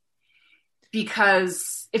immediately,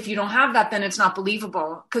 because if you don't have that, then it's not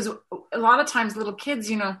believable. Because a lot of times little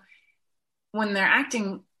kids, when they're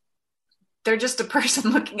acting, they're just a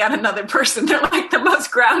person looking at another person. They're like the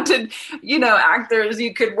most grounded, actors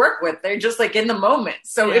you could work with. They're just like in the moment.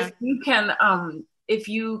 So if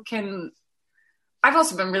you can, I've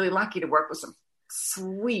also been really lucky to work with some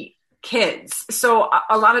sweet kids. So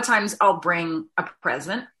a lot of times I'll bring a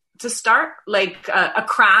present to start, like a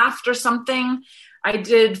craft or something. I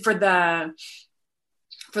did for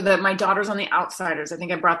my daughters on the Outsiders. I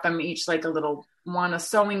think I brought them each like a little one, a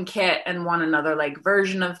sewing kit, and one another like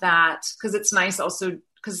version of that. Cause it's nice also,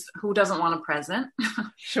 cause who doesn't want a present?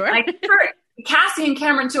 Sure. Like for Cassie and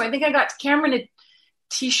Cameron too. I think I got Cameron a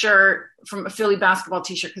t-shirt from a Philly basketball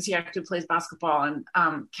t-shirt, cause he actually plays basketball. And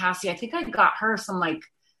Cassie, I think I got her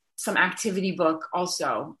some activity book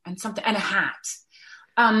also, and something, and a hat.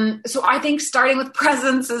 So I think starting with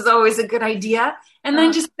presents is always a good idea. And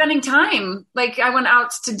then just spending time. Like I went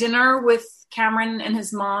out to dinner with Cameron and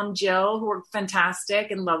his mom, Jill, who were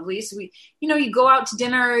fantastic and lovely. So we, you go out to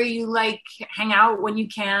dinner, you like hang out when you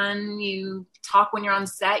can, you talk when you're on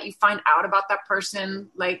set, you find out about that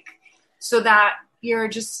person, like, so that you're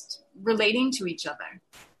just relating to each other.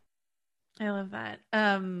 I love that.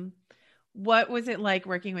 What was it like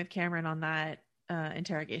working with Cameron on that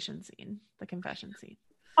interrogation scene, the confession scene?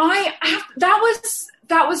 That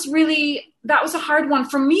was a hard one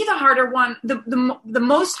for me. The harder one, the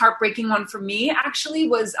most heartbreaking one for me actually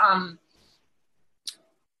was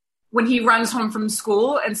when he runs home from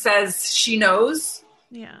school and says she knows.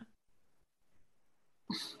 Yeah.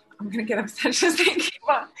 I'm gonna get upset just thinking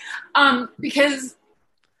about because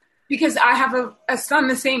I have a son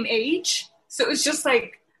the same age, so it was just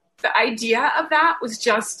like the idea of that was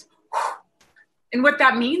just. And what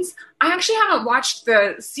that means, I actually haven't watched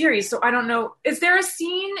the series, so I don't know. Is there a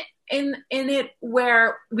scene in it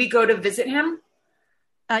where we go to visit him?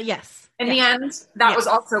 Yes. In the end, that was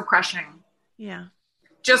also crushing. Yeah.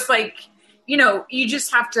 Just like, you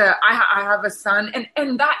just have to, I have a son,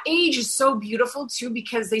 and that age is so beautiful too,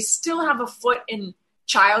 because they still have a foot in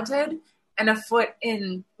childhood and a foot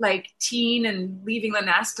in like teen and leaving the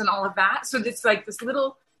nest and all of that. So it's like this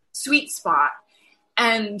little sweet spot.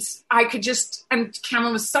 And and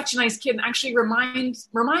Cameron was such a nice kid, and actually reminds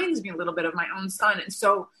me a little bit of my own son. And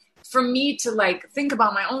so for me to like think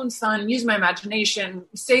about my own son, use my imagination,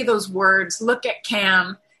 say those words, look at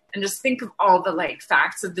Cam, and just think of all the like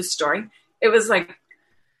facts of this story, it was like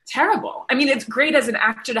terrible. I mean, it's great as an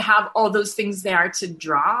actor to have all those things there to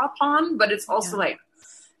draw upon, but it's also like,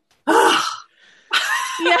 oh,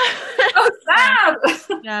 yeah, so sad.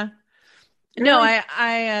 Yeah. No,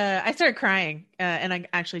 I started crying, and I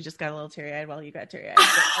actually just got a little teary-eyed while you got teary-eyed.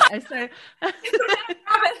 I started. I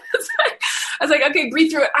was like, okay,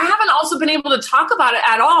 breathe through it. I haven't also been able to talk about it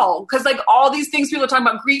at all, because like all these things people are talking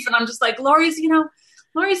about grief, and I'm just like, Laurie's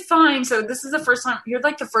fine. So this is the first time you're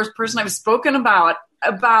like the first person I've spoken about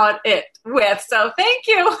it with. So thank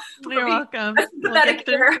you. You're welcome.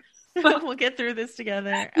 We'll get through this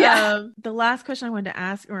together. Yeah. The last question I wanted to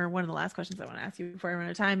ask, or one of the last questions I want to ask you before I run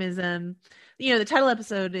out of time, is the title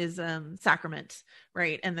episode is Sacrament,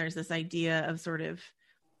 right? And there's this idea of sort of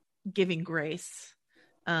giving grace,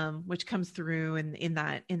 which comes through in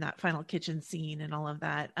that final kitchen scene and all of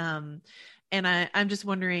that. And I'm just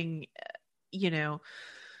wondering,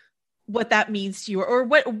 what that means to you, or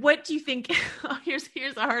what do you think?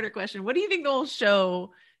 Here's a harder question. What do you think the whole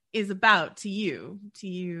show is about to you,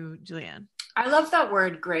 Julianne? I love that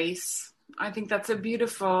word, grace. I think that's a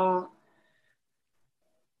beautiful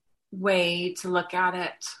way to look at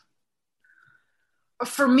it.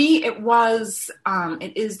 For me, it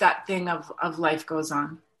is that thing of life goes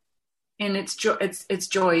on, and it's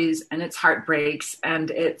joys and it's heartbreaks,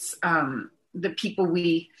 and it's the people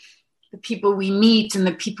we meet and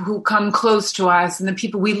the people who come close to us and the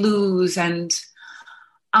people we lose, and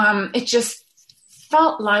it just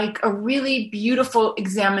felt like a really beautiful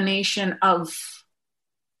examination of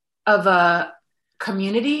a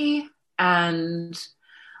community and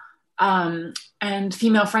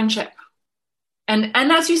female friendship, and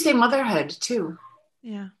as you say, motherhood too.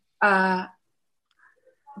 Yeah. But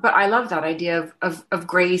I love that idea of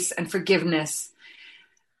grace and forgiveness,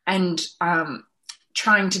 and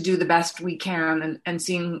trying to do the best we can, and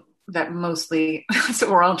seeing that mostly that's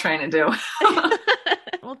what we're all trying to do.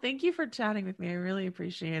 Well, thank you for chatting with me. I really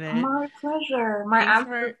appreciate it. My pleasure. My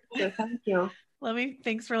absolute pleasure. Thank you.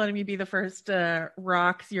 Thanks for letting me be the first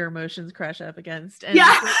rocks your emotions crash up against. And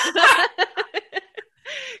yeah.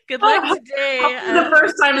 Good luck today. The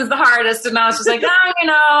first time is the hardest, and now it's just like,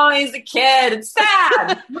 he's a kid. It's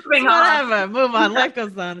sad. Moving on. Whatever. Move on. Life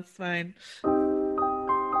goes on. It's fine.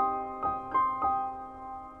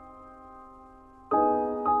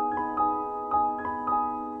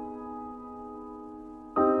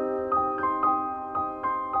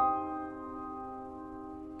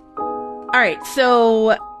 All right,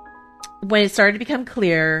 so when it started to become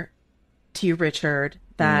clear to you, Richard,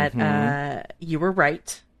 that you were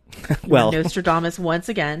right. Well, Nostradamus once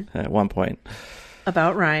again. At one point.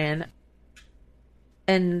 About Ryan.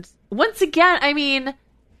 And once again, I mean,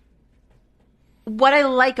 what I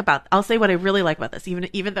like about, I'll say what I really like about this,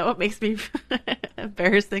 even though it makes me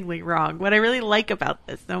embarrassingly wrong. What I really like about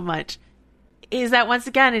this so much is that once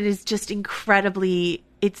again, it is just incredibly,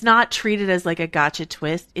 it's not treated as like a gotcha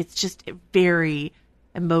twist. It's just very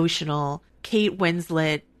emotional. Kate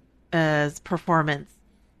Winslet's performance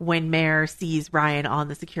when Mare sees Ryan on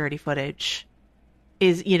the security footage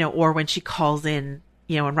is, or when she calls in,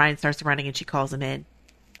 when Ryan starts running and she calls him in,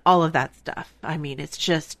 all of that stuff. I mean, it's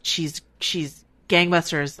just, she's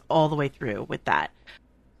gangbusters all the way through with that.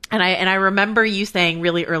 And I remember you saying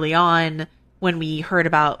really early on when we heard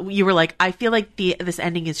about, you were like, I feel like this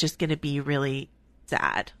ending is just going to be really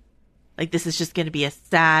sad. Like, this is just going to be a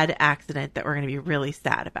sad accident that we're going to be really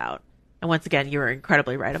sad about. And once again, you were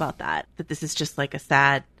incredibly right about that this is just like a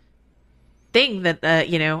sad thing that,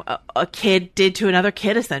 a kid did to another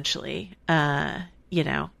kid, essentially. And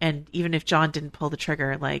even if John didn't pull the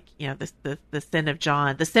trigger, like, the sin of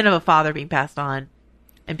John, the sin of a father being passed on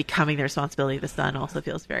and becoming the responsibility of the son also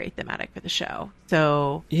feels very thematic for the show.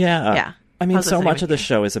 So, yeah. I mean, so much of the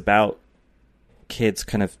show is about kids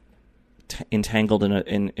kind of entangled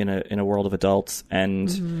in a world of adults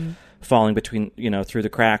and falling between, through the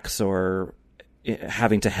cracks, or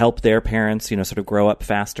having to help their parents, sort of grow up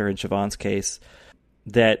faster in Siobhan's case,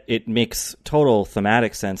 that it makes total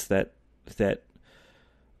thematic sense that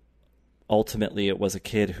ultimately it was a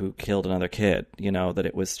kid who killed another kid, that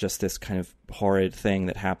it was just this kind of horrid thing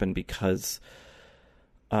that happened because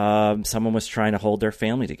someone was trying to hold their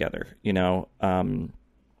family together.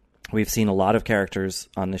 We've seen a lot of characters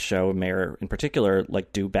on this show, Mare in particular,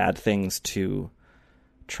 like do bad things to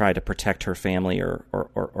try to protect her family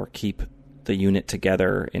or keep the unit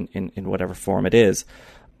together in whatever form it is.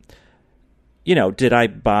 Did I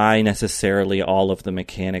buy necessarily all of the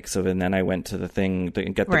mechanics of it, and then I went to the thing to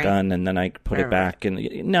get the gun and then I put it back? And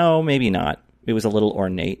no, maybe not. It was a little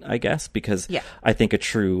ornate, I guess, because I think a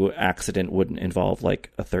true accident wouldn't involve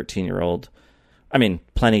like a 13-year-old. I mean,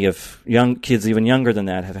 plenty of young kids, even younger than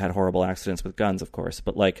that, have had horrible accidents with guns, of course.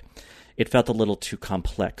 But like, it felt a little too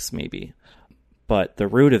complex, maybe. But the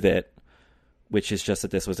root of it, which is just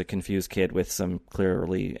that this was a confused kid with some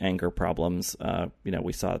clearly anger problems.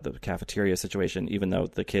 We saw the cafeteria situation, even though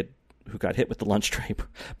the kid who got hit with the lunch tray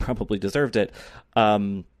probably deserved it.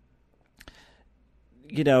 I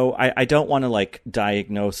don't want to like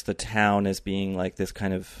diagnose the town as being like this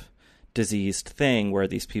kind of diseased thing where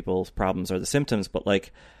these people's problems are the symptoms, but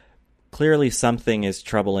like clearly something is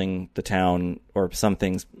troubling the town, or some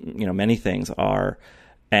things, many things are,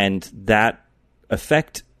 and that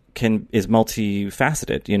effect is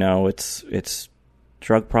multifaceted. It's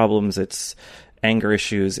drug problems, it's anger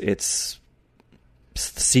issues, it's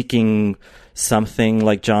seeking something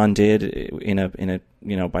like John did in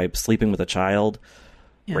a by sleeping with a child,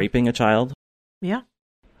 raping a child. Yeah.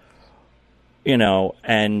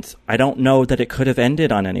 And I don't know that it could have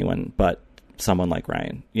ended on anyone but someone like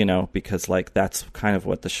Ryan, because like that's kind of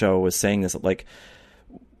what the show was saying, is that like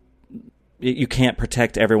you can't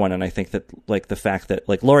protect everyone. And I think that like the fact that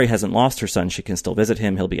like Laurie hasn't lost her son, she can still visit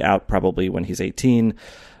him. He'll be out probably when he's 18,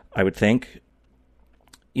 I would think,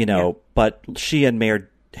 but she and Mare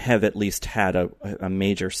have at least had a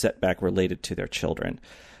major setback related to their children,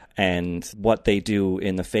 and what they do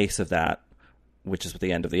in the face of that, which is at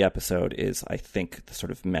the end of the episode, is I think the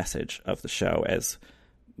sort of message of the show, as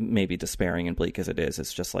maybe despairing and bleak as it is.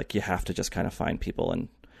 It's just like you have to just kind of find people and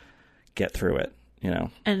get through it,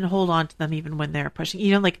 and hold on to them even when they're pushing,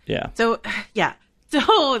 So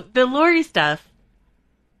the Laurie stuff,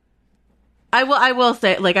 I will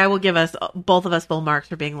say, like, I will give us, both of us, full marks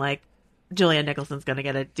for being like, Julianne Nicholson's gonna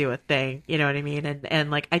get to do a thing, you know what I mean?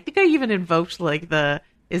 And like, I think I even invoked like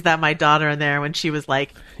is that my daughter in there when she was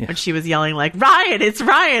like, when she was yelling like, Ryan, it's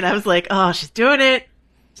Ryan. I was like, oh, she's doing it.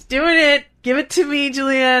 Give it to me,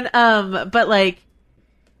 Julianne. But like,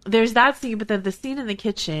 there's that scene, but then the scene in the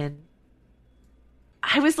kitchen,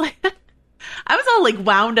 I was like, I was all like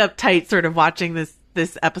wound up tight sort of watching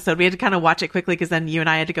this episode. We had to kind of watch it quickly because then you and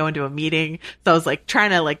I had to go into a meeting. So I was like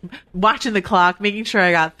trying to like watching the clock, making sure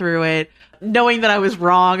I got through it, knowing that I was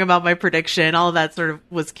wrong about my prediction. All of that sort of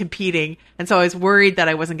was competing. And so I was worried that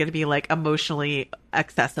I wasn't going to be like emotionally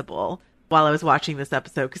accessible while I was watching this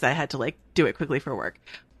episode because I had to like do it quickly for work.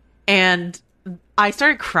 And I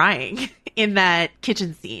started crying in that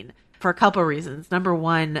kitchen scene for a couple of reasons. Number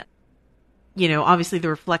one, obviously the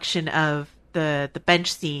reflection of the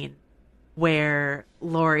bench scene where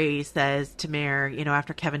Laurie says to Mare, you know,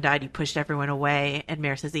 after Kevin died, you pushed everyone away. And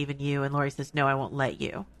Mare says, even you. And Laurie says, no, I won't let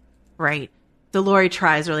you. Right. So Laurie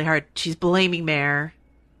tries really hard. She's blaming Mare.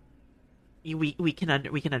 We can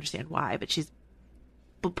understand why, but she's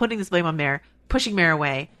putting this blame on Mare, pushing Mare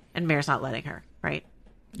away, and Mare's not letting her. Right.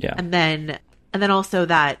 Yeah. And then also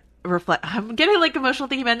that I'm getting like emotional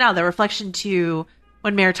thinking about it now. The reflection to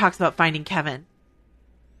when Mare talks about finding Kevin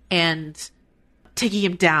and taking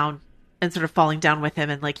him down and sort of falling down with him,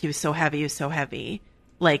 and like he was so heavy.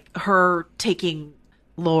 Like her taking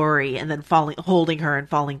Laurie and then holding her and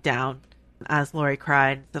falling down as Laurie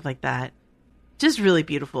cried and stuff like that. Just really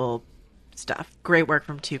beautiful stuff. Great work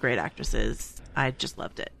from two great actresses. I just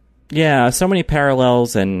loved it. Yeah, so many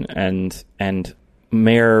parallels and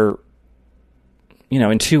Mare, you know,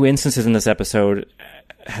 in two instances in this episode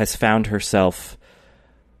has found herself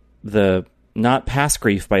not past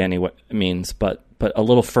grief by any means, but a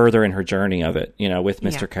little further in her journey of it, you know, with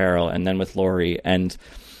Mr. Carroll and then with Laurie. And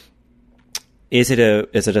is it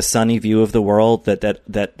a sunny view of the world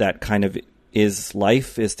that kind of is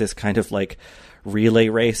life? Is this kind of like relay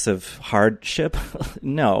race of hardship?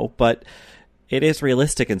 No, but it is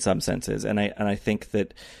realistic in some senses. And I think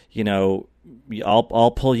that, you know,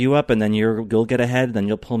 I'll pull you up and then you'll get ahead, then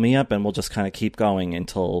you'll pull me up and we'll just kind of keep going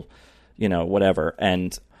until, you know, whatever.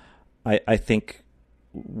 And I think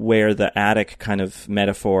where the attic kind of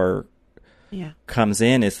metaphor comes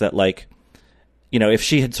in is that, like, you know, if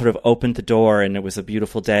she had sort of opened the door and it was a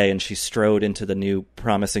beautiful day and she strode into the new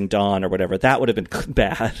promising dawn or whatever, that would have been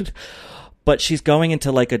bad. But she's going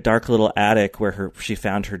into like a dark little attic where she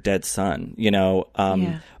found her dead son, you know,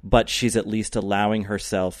 but she's at least allowing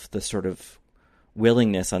herself the sort of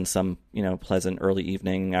willingness on some, you know, pleasant early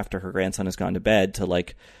evening after her grandson has gone to bed to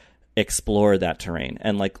like explore that terrain.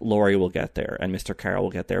 And like Laurie will get there and Mr. Carroll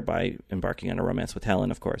will get there by embarking on a romance with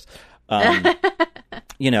Helen, of course.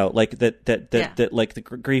 You know, like that like the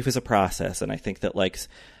grief is a process. And I think that like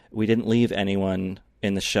we didn't leave anyone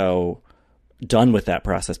in the show done with that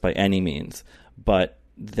process by any means, but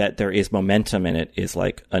that there is momentum in it is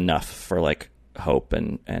like enough for like hope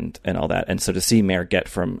and all that. And so to see Mare get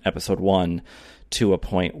from episode 1 to a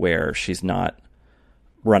point where she's not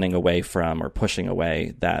running away from or pushing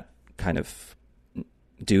away that kind of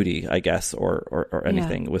duty, I guess, or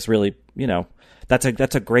anything was really, you know, that's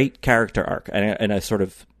a great character arc and a sort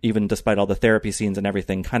of, even despite all the therapy scenes and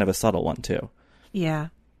everything, kind of a subtle one too. Yeah.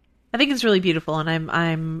 I think it's really beautiful, and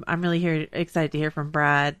I'm really excited to hear from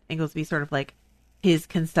Brad Inglesby, sort of like his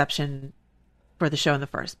conception for the show in the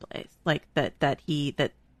first place, like that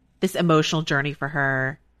this emotional journey for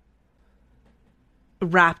her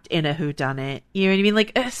wrapped in a whodunit. You know what I mean?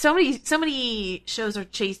 Like so many shows are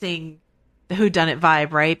chasing the whodunit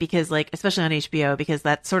vibe, right? Because like, especially on HBO, because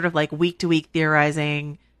that's sort of like week to week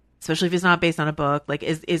theorizing, especially if it's not based on a book, like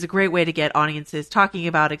is a great way to get audiences talking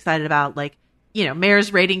about, excited about, like, you know,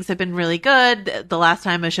 Mare's ratings have been really good. The last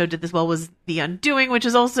time a show did this well was The Undoing, which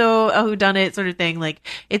is also a whodunit sort of thing. Like,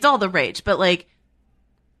 it's all the rage. But, like,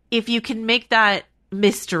 if you can make that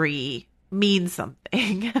mystery mean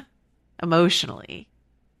something emotionally,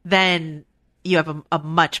 then you have a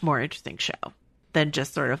much more interesting show than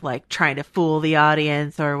just sort of, like, trying to fool the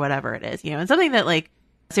audience or whatever it is. You know, and something that, like,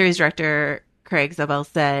 series director Craig Zabel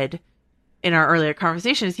said in our earlier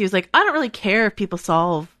conversations, he was like, I don't really care if people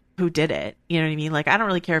solve who did it. You know what I mean? Like, I don't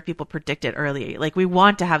really care if people predict it early. Like, we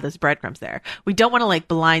want to have those breadcrumbs there. We don't want to like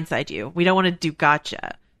blindside you. We don't want to do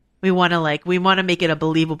gotcha. We want to make it a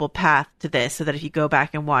believable path to this, so that if you go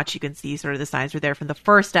back and watch, you can see sort of the signs were there from the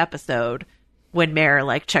first episode when Mare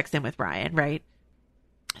like checks in with Ryan, right?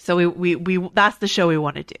 So we that's the show we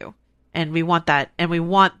want to do. And we want that, and we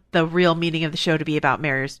want the real meaning of the show to be about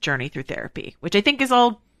Mare's journey through therapy, which I think is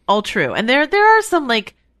all true. And there are some,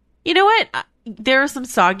 like, you know what? There are some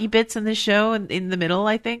soggy bits in this show in the middle,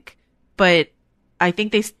 I think, but I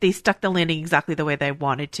think they stuck the landing exactly the way they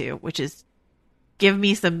wanted to, which is give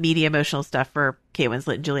me some meaty emotional stuff for Kate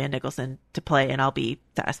Winslet and Julianne Nicholson to play, and I'll be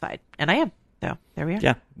satisfied. And I am. So there we are.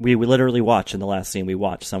 Yeah, we literally watch in the last scene. We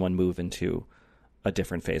watch someone move into a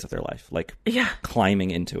different phase of their life, like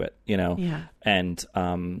climbing into it, you know. Yeah. And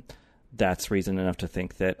that's reason enough to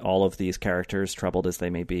think that all of these characters, troubled as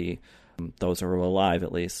they may be, those who are alive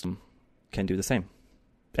at least, can do the same,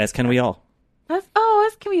 as can we all. As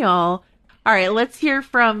can we all. All right, let's hear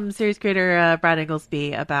from series creator Brad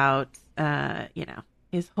Inglesby about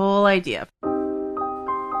his whole idea.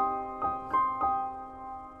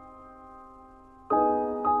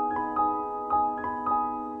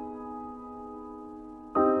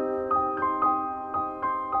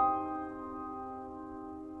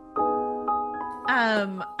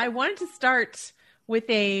 I wanted to start with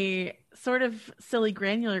a sort of silly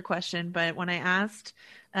granular question, but when I asked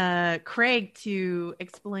Craig to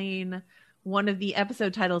explain one of the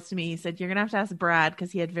episode titles to me, he said, you're going to have to ask Brad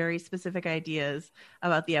because he had very specific ideas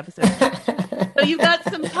about the episode. So you've got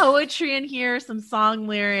some poetry in here, some song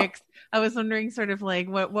lyrics. I was wondering sort of like,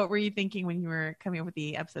 what were you thinking when you were coming up with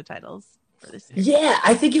the episode titles for this series? Yeah,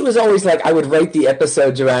 I think it was always like I would write the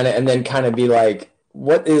episodes around it and then kind of be like,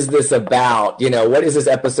 what is this about? What is this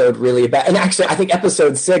episode really about? And actually, I think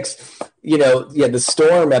episode 6, the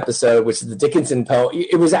storm episode, which is the Dickinson poem,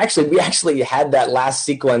 we actually had that last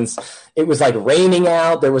sequence. It was like raining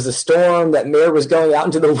out. There was a storm that Mare was going out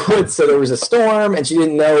into the woods. So there was a storm and she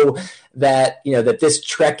didn't know that, that this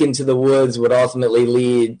trek into the woods would ultimately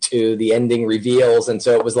lead to the ending reveals. And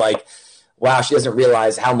so it was like, wow, she doesn't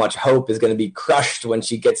realize how much hope is going to be crushed when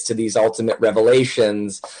she gets to these ultimate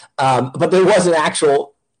revelations. But there was an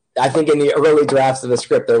actual, I think in the early drafts of the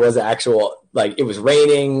script, there was an actual, like it was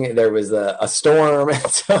raining, there was a storm.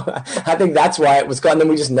 So I think that's why it was called. And then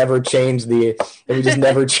we just never changed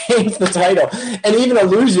the title. And even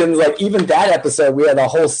Illusions, like even that episode, we had a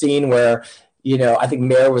whole scene where, I think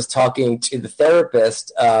Mare was talking to the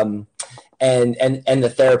therapist and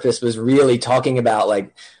the therapist was really talking about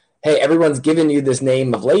like, hey, everyone's given you this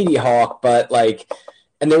name of Lady Hawk, but like,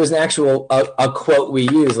 and there was an actual a quote we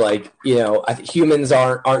use, like, I think humans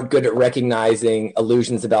aren't good at recognizing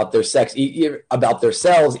illusions about their sex, about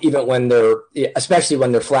themselves, even when especially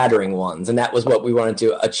when they're flattering ones. And that was what we wanted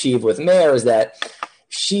to achieve with Mare, is that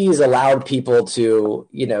she's allowed people to,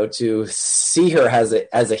 to see her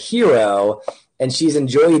as a hero. And she's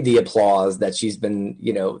enjoyed the applause that she's been,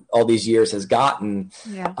 all these years has gotten.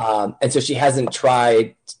 Yeah. And so she hasn't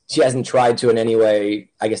tried to in any way,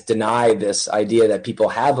 I guess, deny this idea that people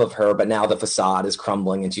have of her, but now the facade is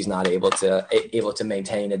crumbling and she's not able to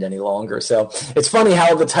maintain it any longer. So it's funny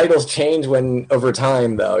how the titles change over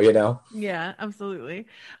time though, Yeah, absolutely.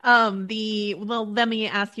 Let me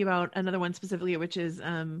ask you about another one specifically, which is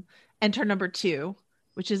Enter Number 2,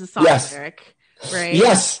 which is a song lyric. Right.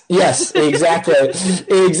 Yes, exactly. Well,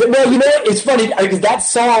 it's funny because that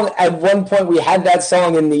song, at one point we had that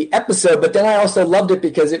song in the episode, but then I also loved it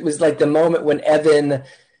because it was like the moment when Evan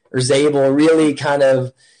or Zabel really kind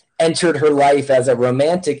of entered her life as a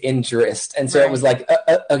romantic interest. And so It was like,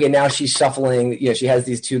 okay, now she's shuffling, she has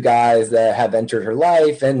these two guys that have entered her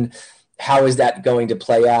life, and how is that going to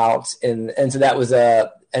play out? And so that was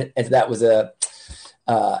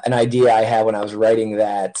an idea I had when I was writing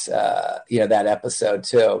that, that episode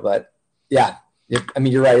too. But yeah,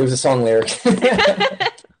 you're right. It was a song lyric.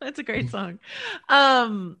 That's a great song.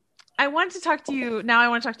 I want to talk to you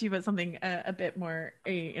about something a bit more,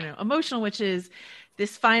 emotional, which is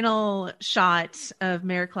this final shot of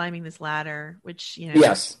Mare climbing this ladder, which,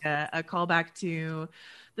 yes, a callback to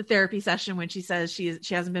the therapy session when she says she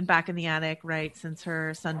hasn't been back in the attic, right, since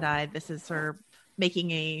her son died. This is her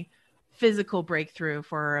making a physical breakthrough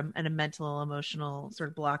for a mental, emotional sort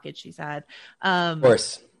of blockage she's had. Of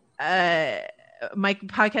course. My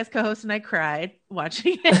podcast co-host and I cried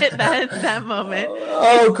watching it that moment.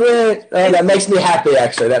 Oh, great. Oh, that makes me happy,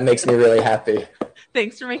 actually. That makes me really happy.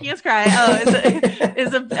 Thanks for making us cry.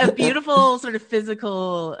 It's a beautiful sort of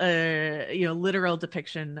physical, literal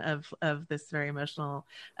depiction of this very emotional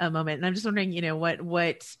moment. And I'm just wondering,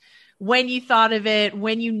 what when you thought of it,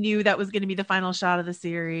 when you knew that was going to be the final shot of the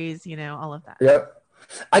series, all of that. Yep.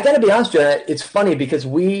 I got to be honest, Jenna, it's funny because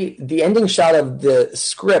the ending shot of the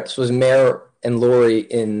scripts was Mare and Laurie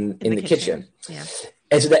in the kitchen. Yeah.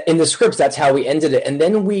 And so that in the scripts, that's how we ended it. And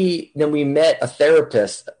then we met a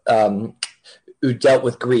therapist who dealt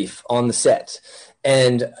with grief on the set.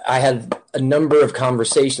 And I had a number of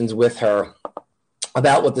conversations with her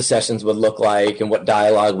about what the sessions would look like and what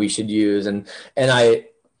dialogue we should use. And I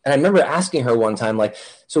remember asking her one time, like,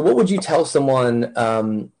 so what would you tell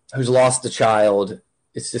someone who's lost a child?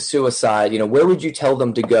 It's a suicide. Where would you tell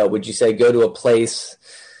them to go? Would you say go to a place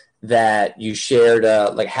that you shared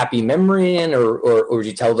a happy memory in, or would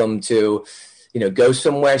you tell them to, go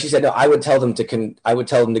somewhere? And she said, no, I would tell them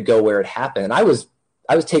to go where it happened. And I was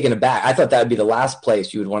taken aback. I thought that would be the last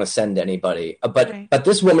place you would want to send anybody. But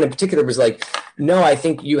this woman in particular was like, no, I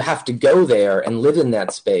think you have to go there and live in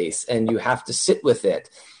that space and you have to sit with it.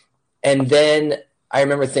 And then I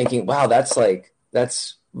remember thinking, wow, that's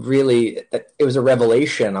really, it was a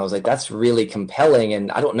revelation. I was like, that's really compelling.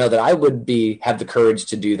 And I don't know that I would have the courage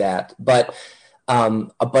to do that, but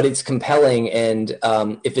it's compelling. And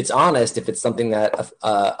if it's honest, if it's something that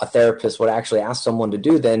a therapist would actually ask someone to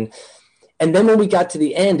do, and then when we got to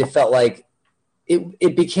the end, it felt like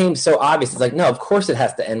it became so obvious. It's like, no, of course it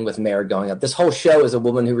has to end with Mare going up. This whole show is a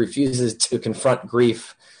woman who refuses to confront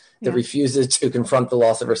grief that refuses to confront the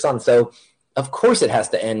loss of her son. So of course it has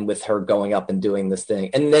to end with her going up and doing this thing.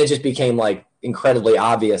 And then it just became like incredibly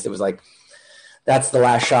obvious. It was like, that's the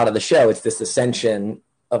last shot of the show. It's this ascension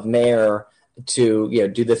of Mare to, you know,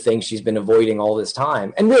 do the thing she's been avoiding all this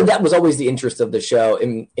time. And really that was always the interest of the show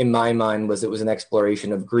in my mind, was it was an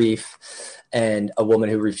exploration of grief and a woman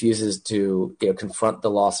who refuses to, you know, confront the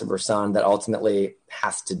loss of her son, that ultimately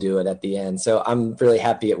has to do it at the end. So I'm really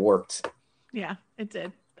happy it worked. Yeah, it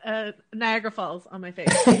did. Niagara Falls on my face.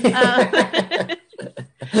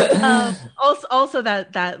 Also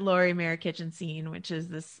that Laurie Mare kitchen scene, which is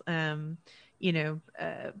this,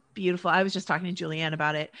 beautiful. I was just talking to Julianne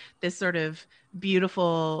about it. This sort of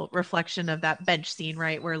beautiful reflection of that bench scene,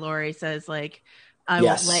 right, where Laurie says, like, "I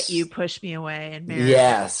won't let you push me away," and Mare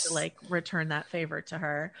has to, like, return that favor to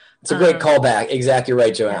her. It's a great callback. Exactly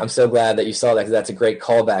right, Joanne. I'm so glad that you saw that, because that's a great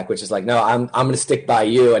callback. Which is like, no, I'm going to stick by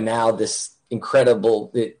you. And now this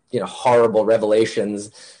incredible, horrible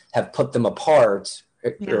revelations have put them apart,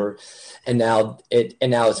 and now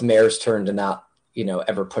it's Mare's turn to not,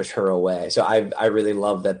 ever push her away. So I really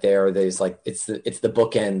love that there's like, it's the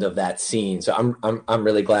bookend of that scene. So I'm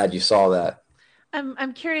really glad you saw that.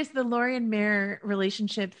 I'm curious, the Laurie and Mare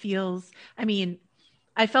relationship feels, I mean,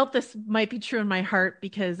 I felt this might be true in my heart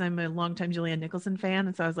because I'm a longtime Julianne Nicholson fan.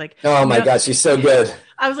 And so I was like, oh my God, she's so good.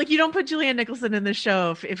 I was like, you don't put Julianne Nicholson in the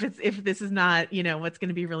show if this is not, what's going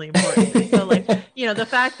to be really important. So like, the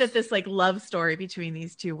fact that this like love story between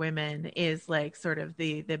these two women is like sort of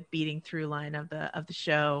the beating through line of the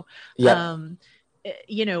show. Yep.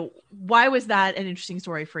 Why was that an interesting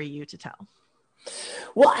story for you to tell?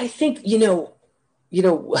 Well, I think,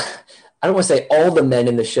 I don't want to say all the men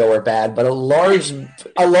in the show are bad, but a large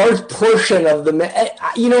portion of the men,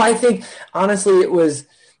 I think honestly it was,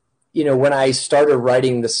 when I started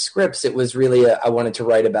writing the scripts, it was really, I wanted to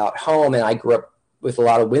write about home, and I grew up with a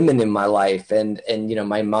lot of women in my life. And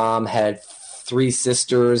my mom had 3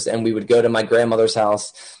 sisters, and we would go to my grandmother's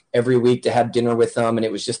house every week to have dinner with them. And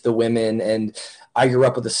it was just the women. And I grew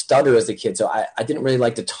up with a stutter as a kid. So I didn't really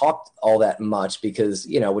like to talk all that much because,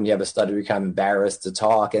 when you have a stutter, you're kind of embarrassed to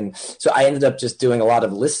talk. And so I ended up just doing a lot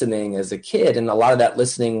of listening as a kid. And a lot of that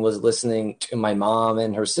listening was listening to my mom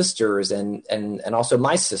and her sisters and also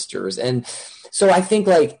my sisters. And so I think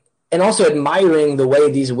and also admiring the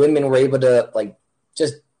way these women were able to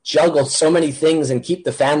just juggle so many things and keep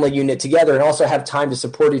the family unit together and also have time to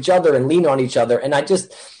support each other and lean on each other. And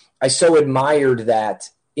I so admired that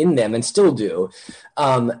in them and still do.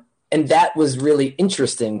 And that was really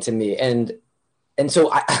interesting to me. And so,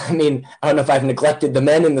 I mean, I don't know if I've neglected the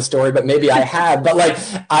men in the story, but maybe I have,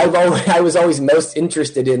 but I was always most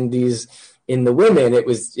interested in the women.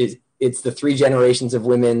 It's the 3 generations of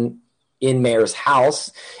women in Mare's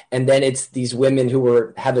house. And then it's these women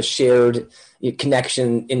who have a shared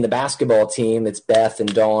connection in the basketball team. It's Beth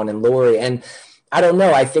and Dawn and Laurie. And I don't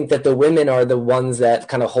know. I think that the women are the ones that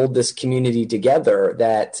kind of hold this community together.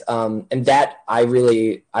 And that I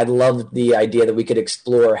loved the idea that we could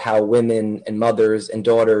explore how women and mothers and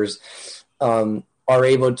daughters are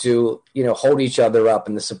able to, hold each other up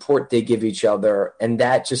and the support they give each other. And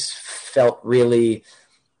that just felt really,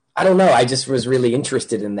 I don't know. I just was really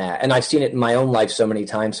interested in that. And I've seen it in my own life so many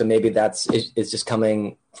times. So maybe it's just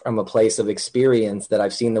coming from a place of experience that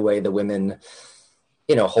I've seen the way the women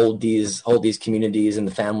hold these communities and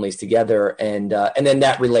the families together. And then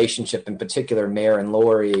that relationship in particular, Mare and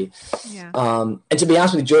Laurie. Yeah. And to be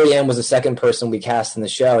honest with you, Julianne was the second person we cast in the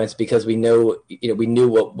show. And it's because we knew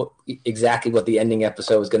exactly what the ending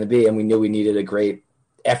episode was going to be. And we knew we needed a great,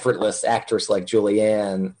 effortless actress like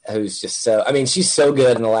Julianne, who's just she's so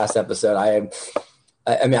good in the last episode.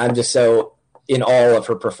 I'm just so in awe of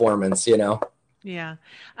her performance, Yeah.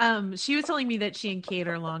 She was telling me that she and Kate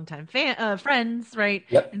are longtime friends, right?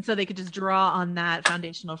 Yep. And so they could just draw on that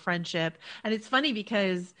foundational friendship. And it's funny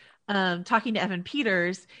because talking to Evan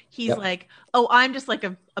Peters, he's like, oh, I'm just like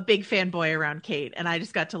a big fanboy around Kate. And I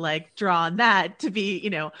just got to draw on that to be,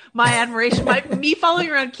 my admiration, me following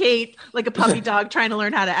around Kate like a puppy dog trying to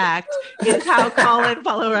learn how to act is how Colin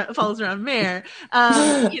follows around Mare.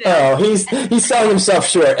 Oh, he's selling himself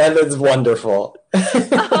short. Evan's wonderful.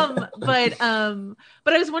 But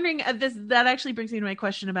I was wondering, that actually brings me to my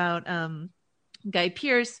question about Guy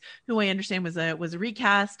Pearce, who I understand was a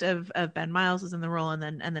recast of Ben Miles, was in the role, and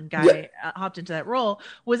then Guy hopped into that role.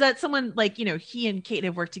 Was that someone he and Kate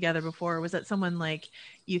have worked together before? Was that someone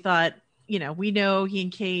you thought, we know he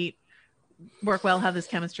and Kate work well, have this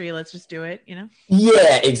chemistry, let's just do it,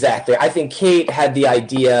 Yeah, exactly. I think Kate had the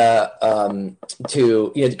idea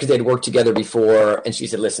to, because they'd worked together before, and she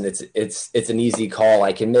said, listen, it's an easy call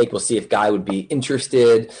I can make. We'll see if Guy would be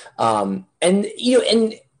interested.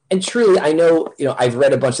 and truly, I know, I've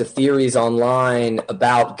read a bunch of theories online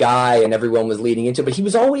about Guy, and everyone was leading into it, but he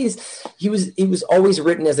was always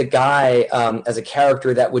written as a guy, as a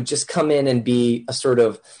character that would just come in and be a sort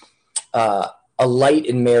of a light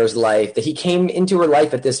in Mare's life, that he came into her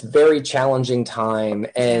life at this very challenging time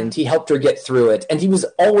and he helped her get through it. And he was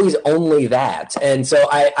always only that. And so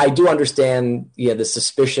I do understand, the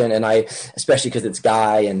suspicion, and especially because it's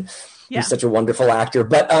Guy and he's such a wonderful actor,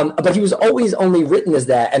 but he was always only written as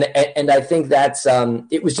that. And I think that's,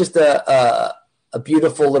 it was just a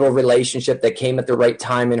beautiful little relationship that came at the right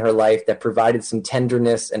time in her life, that provided some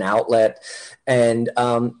tenderness and outlet. And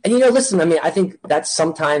listen, I mean, I think that's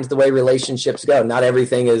sometimes the way relationships go. Not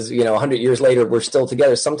everything is, 100 years later, we're still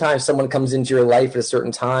together. Sometimes someone comes into your life at a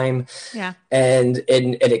certain time and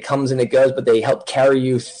it comes and it goes, but they help carry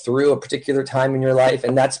you through a particular time in your life.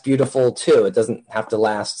 And that's beautiful too. It doesn't have to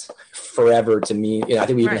last forever to me. I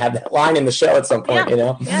think we even have that line in the show at some point,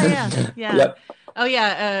 Yeah. Yep. Oh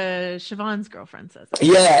yeah. Siobhan's girlfriend says it.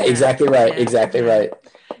 Yeah, exactly right. Exactly right.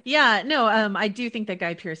 Yeah, no, I do think that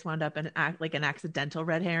Guy Pearce wound up an accidental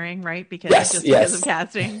red herring, right? Because of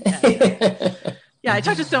casting. Yeah, I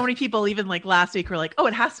talked to so many people, even like last week, who were like, "Oh,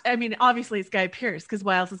 it has to." I mean, obviously it's Guy Pearce, because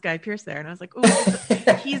why else is Guy Pearce there? And I was like,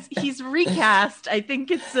 "Oh, he's recast." I think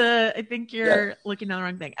you're looking at the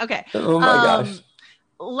wrong thing. Okay. Oh my gosh.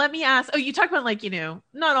 Let me ask. Oh, you talked about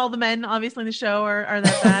not all the men obviously in the show are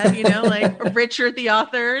that bad. Like Richard, the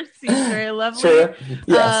author, seems very lovely. Sure.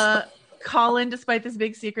 Yes. Colin, despite this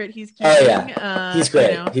big secret he's keeping, he's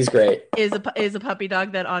great. He's great. Is a puppy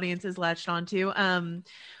dog that audiences latched onto.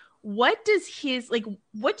 What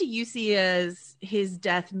do you see as his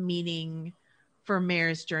death meaning for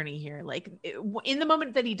Mare's journey here? Like in the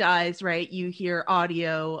moment that he dies, right? You hear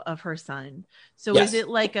audio of her son. So is it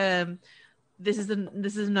like this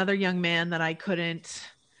is another young man that I couldn't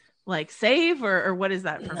save, or what is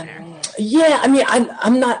that from Mare? Yeah, I mean,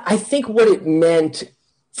 I'm not. I think what it meant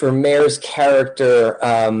for Mare's character,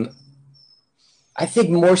 I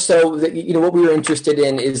think more so that what we were interested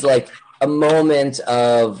in is like a moment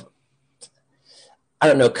of, I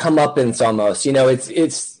don't know, comeuppance almost.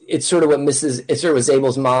 It's sort of what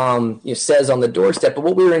Zabel's mom says on the doorstep. But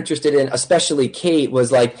what we were interested in, especially Kate, was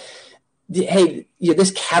like, hey,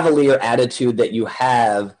 this cavalier attitude that you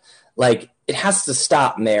have, like, it has to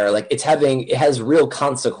stop, Mare. Like it has real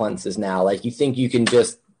consequences now. Like you think you can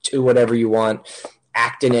just do whatever you want,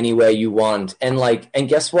 act in any way you want. And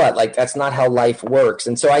guess what? Like, that's not how life works.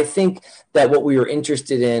 And so I think that what we were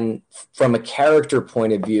interested in from a character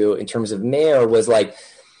point of view in terms of Mare was like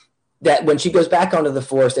that when she goes back onto the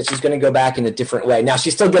force, that she's going to go back in a different way. Now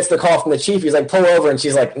she still gets the call from the chief. He's like, pull over. And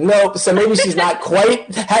she's like, nope. So maybe she's not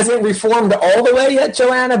hasn't reformed all the way yet,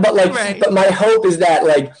 Joanna. But but my hope is that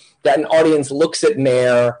that an audience looks at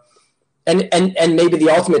Mare, and maybe the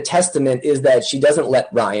ultimate testament is that she doesn't let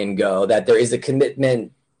Ryan go, that there is a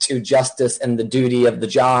commitment to justice and the duty of the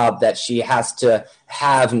job that she has to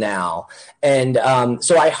have now. And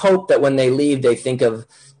so I hope that when they leave, they think of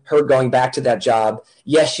her going back to that job.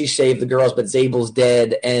 Yes, she saved the girls, but Zabel's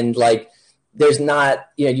dead. And there's not,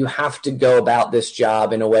 you have to go about this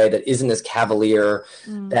job in a way that isn't as cavalier,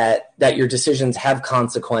 that your decisions have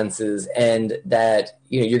consequences, and that,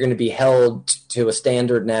 you're going to be held to a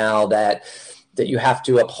standard now that you have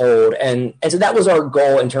to uphold. And so that was our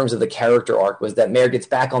goal in terms of the character arc, was that Mare gets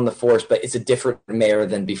back on the force, but it's a different Mare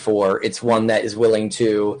than before. It's one that is willing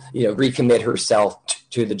to, recommit herself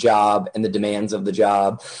to the job and the demands of the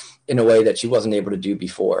job in a way that she wasn't able to do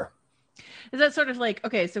before. Is that sort of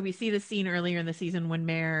okay, so we see the scene earlier in the season when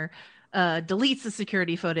Mare deletes the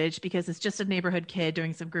security footage because it's just a neighborhood kid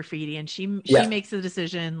doing some graffiti, and she makes the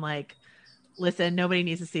decision listen, nobody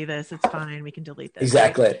needs to see this. It's fine. We can delete this.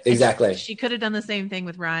 Exactly. She could have done the same thing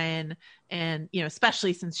with Ryan, and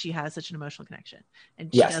especially since she has such an emotional connection,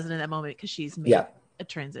 and she does it in that moment because she's made a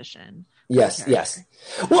transition. Yes.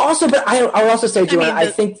 Well, also, but I'll also say, Joanna, I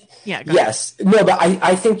think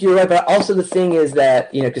I think you're right. But also the thing is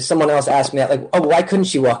that, because someone else asked me that, why couldn't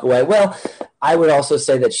she walk away? Well, I would also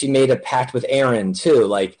say that she made a pact with Aaron too.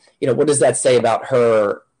 What does that say about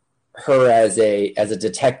her as a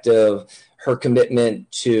detective, her commitment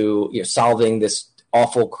to solving this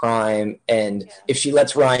awful crime? And if she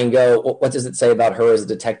lets Ryan go, what does it say about her as a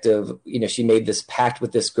detective? She made this pact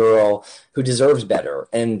with this girl who deserves better.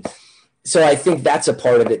 And so I think that's a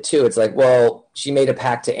part of it too. It's she made a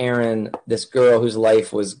pact to Aaron, this girl whose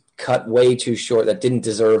life was cut way too short, that didn't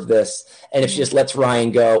deserve this. And if she just lets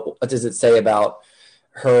Ryan go, what does it say about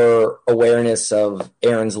her awareness of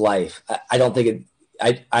Aaron's life? I don't think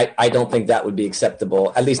I don't think that would be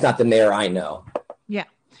acceptable, at least not the Mare I know. Yeah.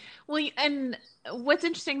 Well, and what's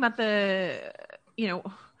interesting about the,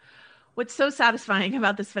 what's so satisfying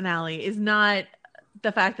about this finale is not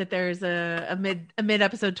the fact that there's a mid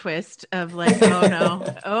episode twist of like, oh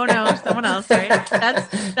no, someone else, right?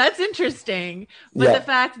 That's interesting. But the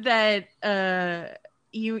fact that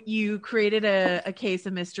you created a case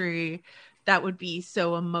of mystery that would be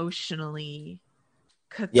so emotionally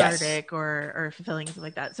cathartic or fulfilling, something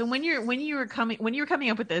like that. So when you were coming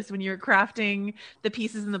up with this, when you were crafting the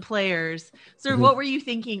pieces and the players, sort of what were you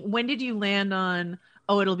thinking? When did you land on,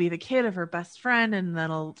 oh, it'll be the kid of her best friend and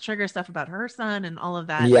that'll trigger stuff about her son and all of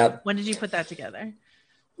that? Yep. When did you put that together?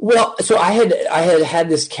 Well, so I had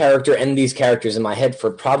this character and these characters in my head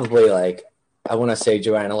for probably like, I want to say,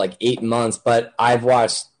 Joanna, like 8 months, but I've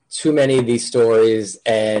watched too many of these stories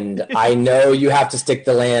and I know you have to stick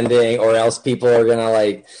the landing or else people are going to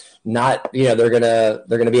like not, you know, they're going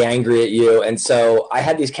to be angry at you. And so I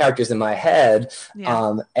had these characters in my head.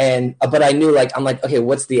 But I knew I'm like, okay,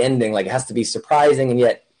 what's the ending? Like it has to be surprising. And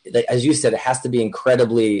yet, as you said, it has to be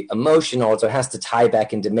incredibly emotional. So it has to tie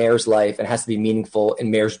back into Mare's life and has to be meaningful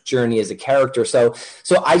in Mare's journey as a character. So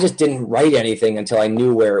I just didn't write anything until I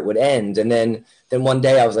knew where it would end. And then one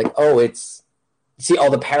day I was like, oh, see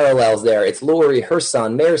all the parallels there. It's Laurie, her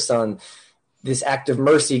son, Mare's son. This act of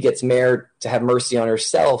mercy gets Mare to have mercy on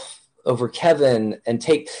herself over Kevin and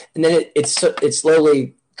then it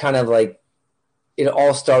slowly kind of like it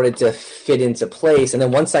all started to fit into place. And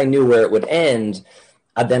then once I knew where it would end,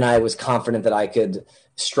 then I was confident that I could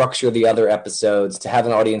structure the other episodes to have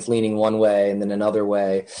an audience leaning one way and then another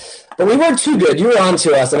way. But we weren't too good. You were on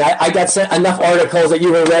to us, and I got sent enough articles that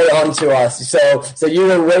you were way on to us. So you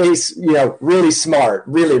were really, really smart,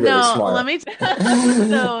 really smart. Let me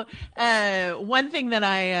so one thing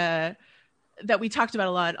that that we talked about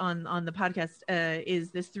a lot on the podcast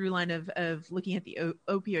is this through line of looking at the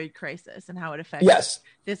opioid crisis and how it affects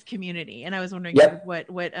this community. And I was wondering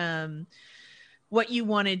what you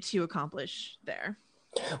wanted to accomplish there.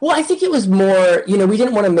 Well, I think it was more, we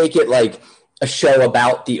didn't want to make it like a show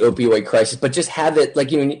about the opioid crisis, but just have it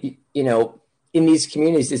like, in these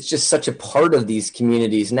communities, it's just such a part of these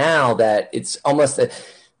communities now that it's almost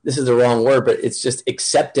this is the wrong word, but it's just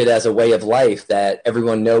accepted as a way of life that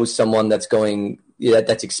everyone knows someone that's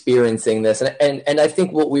that's experiencing this. And I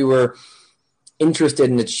think what we were interested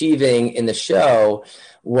in achieving in the show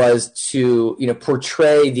was to,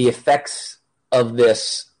 portray the effects of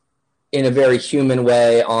this in a very human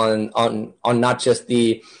way on not just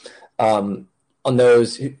the on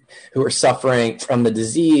those who are suffering from the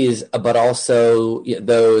disease, but also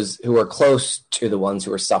those who are close to the ones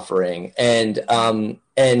who are suffering, and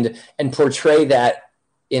portray that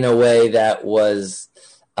in a way that was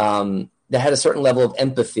that had a certain level of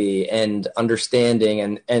empathy and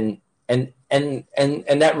understanding, and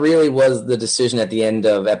that really was the decision at the end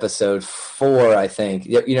of episode 4, I think,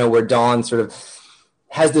 where Dawn sort of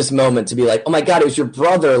has this moment to be like, oh my God, it was your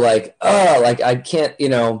brother. Like, I can't,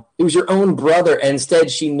 it was your own brother. And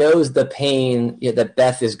instead she knows the pain that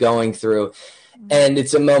Beth is going through. And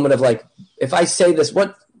it's a moment of like, if I say this,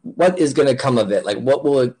 what is going to come of it? Like,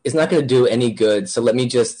 it's not going to do any good. So let me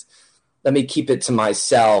keep it to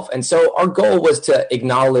myself. And so our goal was to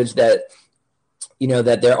acknowledge that,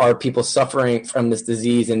 that there are people suffering from this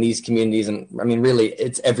disease in these communities. And I mean, really,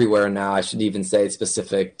 it's everywhere now. I should even say it's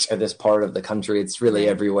specific to this part of the country. It's really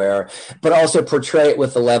everywhere, but also portray it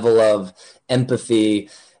with a level of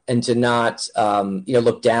empathy and to not,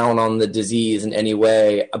 look down on the disease in any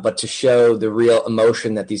way, but to show the real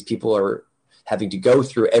emotion that these people are having to go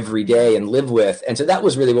through every day and live with. And so that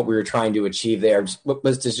was really what we were trying to achieve there,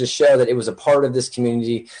 was to just show that it was a part of this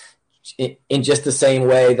community in just the same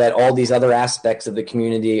way that all these other aspects of the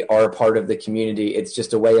community are a part of the community. It's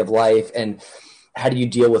just a way of life. And how do you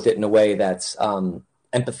deal with it in a way that's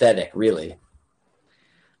empathetic, really?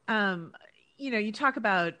 You talk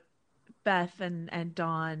about Beth and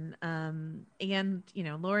Dawn, and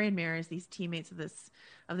Laurie and Mare as these teammates of this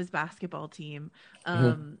basketball team.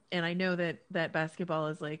 And I know that basketball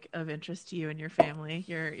is like of interest to you and your family,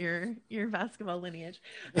 your basketball lineage.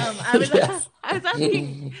 I was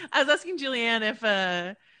asking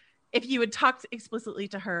Julianne if you had talked explicitly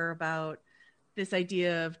to her about this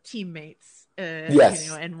idea of teammates,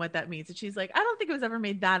 and what that means. And she's like, I don't think it was ever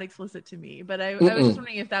made that explicit to me, but I was just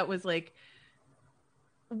wondering if that was like,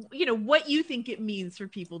 what you think it means for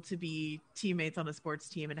people to be teammates on a sports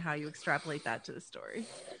team and how you extrapolate that to the story.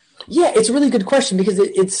 Yeah, it's a really good question because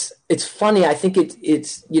it's funny. I think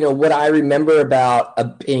it's what I remember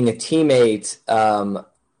about being a teammate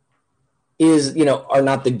is, are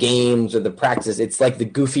not the games or the practice. It's like the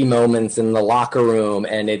goofy moments in the locker room,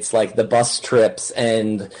 and it's like the bus trips,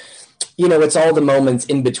 and it's all the moments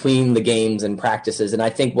in between the games and practices. And I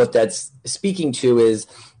think what that's speaking to is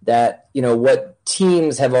that, you know, what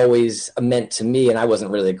teams have always meant to me, and I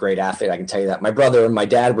wasn't really a great athlete, I can tell you that. My brother and my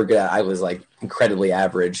dad were good. I was like incredibly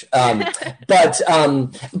average. But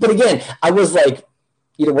again, I was like,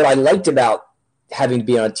 you know, what I liked about having to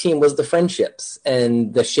be on a team was the friendships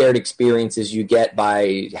and the shared experiences you get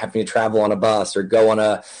by having to travel on a bus or go on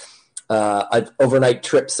a overnight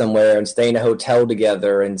trip somewhere and stay in a hotel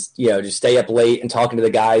together and, you know, just stay up late and talking to the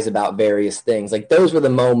guys about various things. Like those were the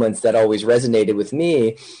moments that always resonated with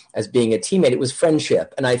me as being a teammate. It was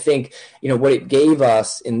friendship. And I think, you know, what it gave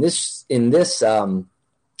us in this show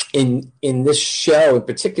in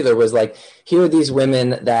particular was like, here are these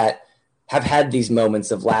women that have had these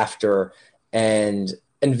moments of laughter and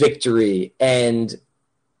victory, and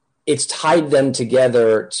it's tied them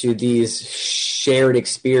together to these shared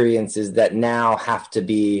experiences that now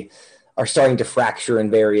are starting to fracture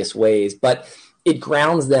in various ways, but it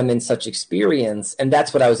grounds them in such experience. And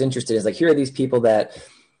that's what I was interested in, is like, here are these people that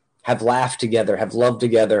have laughed together, have loved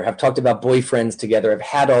together, have talked about boyfriends together, have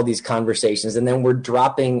had all these conversations. And then we're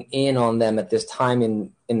dropping in on them at this time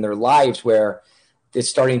in their lives where it's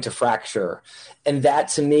starting to fracture. And that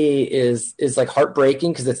to me is like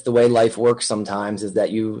heartbreaking, because it's the way life works sometimes, is that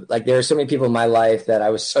there are so many people in my life that I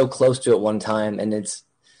was so close to at one time, and it's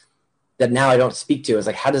that now I don't speak to. It's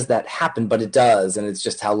like, how does that happen? But it does. And it's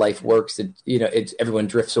just how life works. Everyone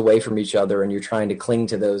drifts away from each other, and you're trying to cling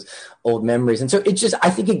to those old memories. And so I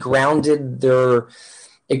think it grounded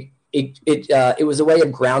it was a way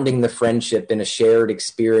of grounding the friendship in a shared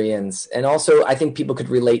experience. And also I think people could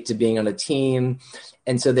relate to being on a team.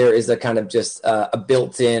 And so there is a kind of just a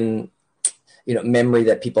built-in, you know, memory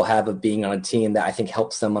that people have of being on a team that I think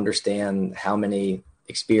helps them understand how many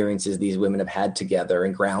experiences these women have had together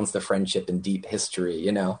and grounds the friendship in deep history,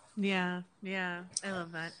 you know? Yeah. I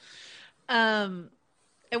love that.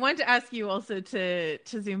 I wanted to ask you also to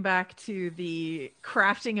zoom back to the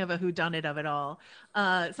crafting of a whodunit of it all.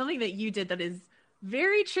 Something that you did that is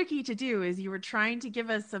very tricky to do is you were trying to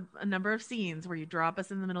give us a number of scenes where you drop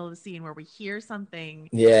us in the middle of the scene where we hear something.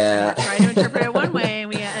 Yeah. Try to interpret it one way,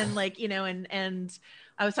 and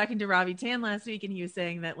I was talking to Ravi Tan last week, and he was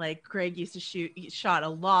saying that like Craig used to shot a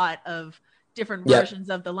lot of different versions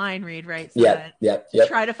of the line read, right? So to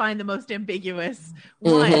try to find the most ambiguous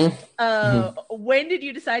one. When did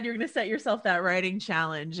you decide you were going to set yourself that writing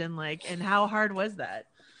challenge, and how hard was that?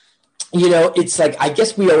 You know, it's like, I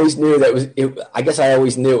guess we always knew I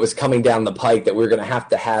always knew it was coming down the pike that we were going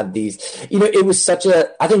to have these, you know, it was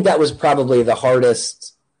I think that was probably the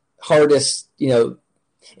hardest, you know,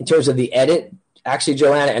 in terms of the edit, actually,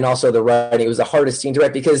 Joanna, and also the writing. It was the hardest scene to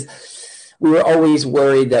write because we were always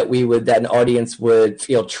worried that an audience would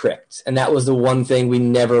feel tricked. And that was the one thing we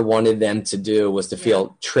never wanted them to do, was to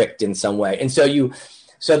feel tricked in some way. And so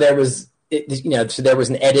there was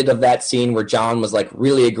an edit of that scene where John was like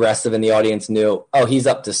really aggressive and the audience knew, oh, he's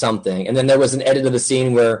up to something. And then there was an edit of the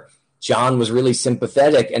scene where John was really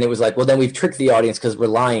sympathetic, and it was like, well, then we've tricked the audience because we're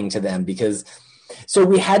lying to them. So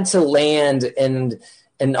we had to land, and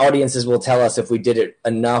audiences will tell us if we did it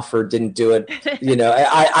enough or didn't do it. You know,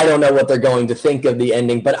 I don't know what they're going to think of the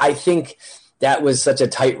ending, but I think that was such a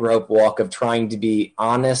tightrope walk of trying to be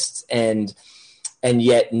honest and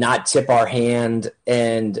yet not tip our hand.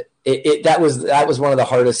 And that was one of the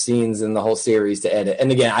hardest scenes in the whole series to edit.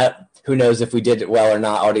 And again, who knows if we did it well or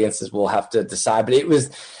not? Audiences will have to decide. But it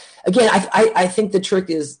was, again, I think the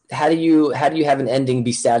trick is, how do you have an ending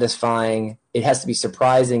be satisfying? It has to be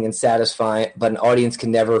surprising and satisfying, but an audience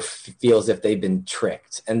can never feel as if they've been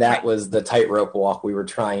tricked. And that was the tightrope walk we were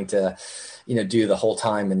trying to, you know, do the whole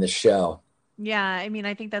time in the show. Yeah, I mean,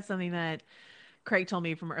 I think that's something that Craig told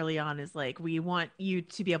me from early on, is like, we want you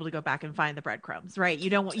to be able to go back and find the breadcrumbs, right? You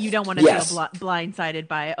don't want to feel blindsided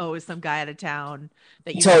by, some guy out of town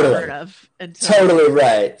that you've never heard of. Totally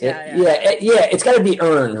right. It's got to be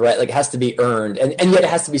earned, right? Like, it has to be earned, and yet it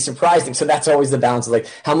has to be surprising. So that's always the balance of like,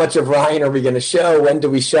 how much of Ryan are we going to show? When do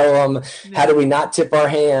we show him? Yeah. How do we not tip our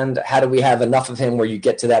hand? How do we have enough of him where you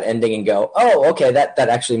get to that ending and go, oh, okay, that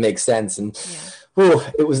actually makes sense. And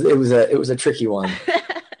it was a tricky one.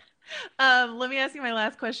 Let me ask you my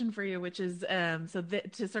last question for you, which is,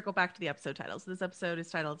 to circle back to the episode title. So this episode is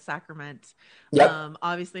titled Sacrament. Yep.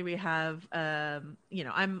 Obviously we have, I'm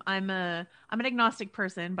an agnostic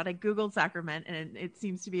person, but I Googled sacrament, and it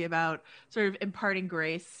seems to be about sort of imparting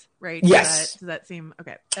grace, right? Yes. Does that seem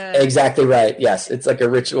okay? Exactly right. Yes. It's like a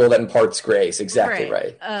ritual that imparts grace. Exactly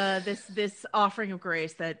right. This offering of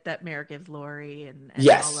grace that Mayor gives Laurie and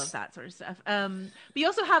yes. all of that sort of stuff. But you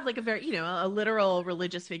also have like a very, a literal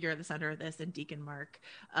religious figure at the center of this, and Deacon Mark.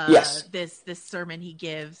 Yes. This sermon he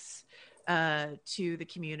gives to the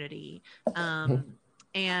community.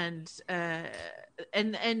 And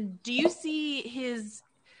do you see his,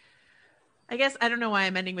 I guess, I don't know why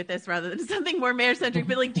I'm ending with this rather than something more mayor-centric,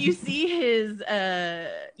 but like, do you see his,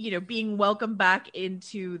 being welcomed back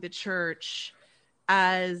into the church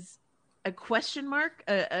as a question mark,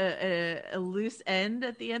 a loose end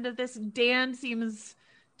at the end of this? Dan seems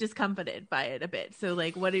discomfited by it a bit. So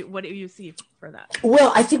like, what do you see for that?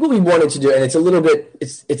 Well, I think what we wanted to do, and it's a little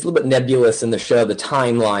bit nebulous in the show, the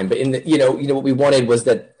timeline, but in the, what we wanted was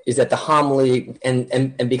that the homily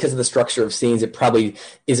and because of the structure of scenes, it probably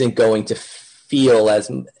isn't going to feel as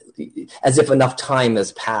if enough time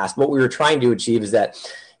has passed. What we were trying to achieve is that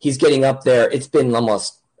he's getting up there. It's been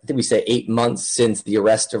almost, I think we say 8 months since the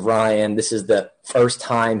arrest of Ryan. This is the first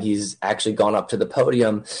time he's actually gone up to the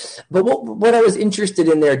podium. But what I was interested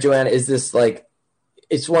in there, Joanna, is this, like,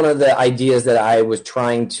 it's one of the ideas that I was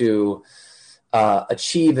trying to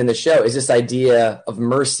achieve in the show, is this idea of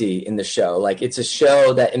mercy in the show. Like, it's a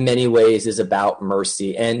show that in many ways is about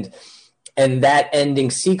mercy. And that ending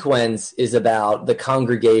sequence is about the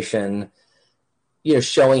congregation,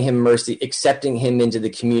 showing him mercy, accepting him into the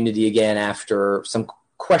community again after some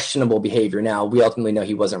questionable behavior. Now, we ultimately know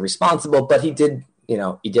he wasn't responsible, but he did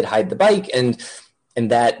hide the bike, and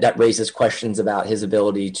that raises questions about his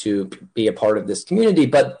ability to be a part of this community.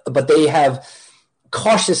 But they have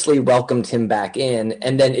cautiously welcomed him back in,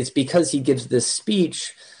 and then it's because he gives this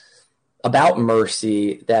speech about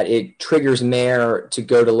mercy that it triggers Mare to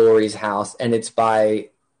go to Laurie's house, and it's by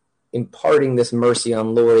imparting this mercy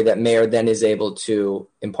on Laurie that Mare then is able to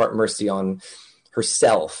impart mercy on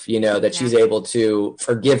herself, that she's able to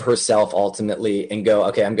forgive herself ultimately and go,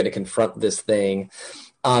 okay, I'm going to confront this thing.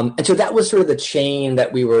 And so that was sort of the chain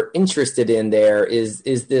that we were interested in there, is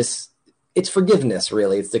this, it's forgiveness,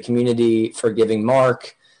 really. It's the community forgiving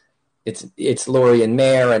Mark. It's Laurie and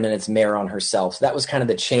Mare, and then it's Mare on herself. So that was kind of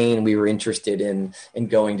the chain we were interested in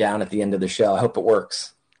going down at the end of the show. I hope it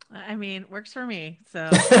works. I mean, works for me. So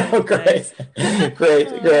great.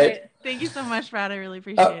 Right. Thank you so much, Brad. I really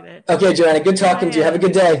appreciate it. Okay, Joanna, good talking to you. Have a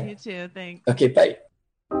good day. You too. Thanks. Okay, bye.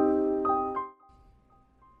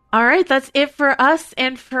 All right, that's it for us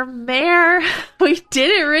and for Mare. We did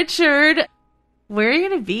it, Richard. Where are you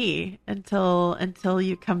going to be until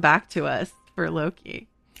you come back to us for Loki?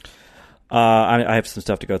 I have some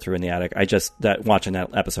stuff to go through in the attic. Watching that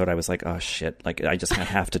episode, I was like, oh shit, like I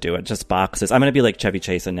have to do it. Just boxes. I'm going to be like Chevy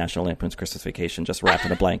Chase in National Lampoon's Christmas Vacation, just wrapped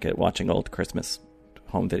in a blanket, watching old Christmas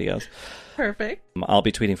home videos. Perfect. I'll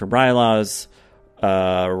be tweeting from Brylaws,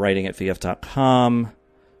 writing at VF.com.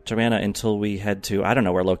 Joanna, until we head to, I don't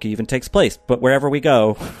know where Loki even takes place, but wherever we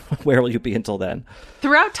go, where will you be until then?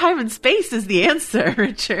 Throughout time and space is the answer,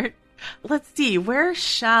 Richard. Let's see, where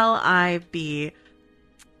shall I be?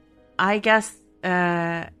 I guess,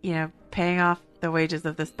 paying off the wages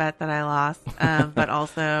of this bet that I lost, but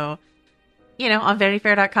also, on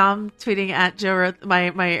VanityFair.com, tweeting at Joe wrote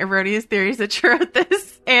my erroneous theories that Joe wrote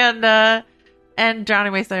this, and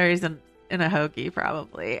drowning my stories in a hoagie,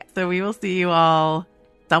 probably. So we will see you all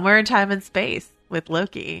somewhere in time and space with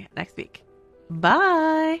Loki next week.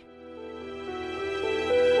 Bye!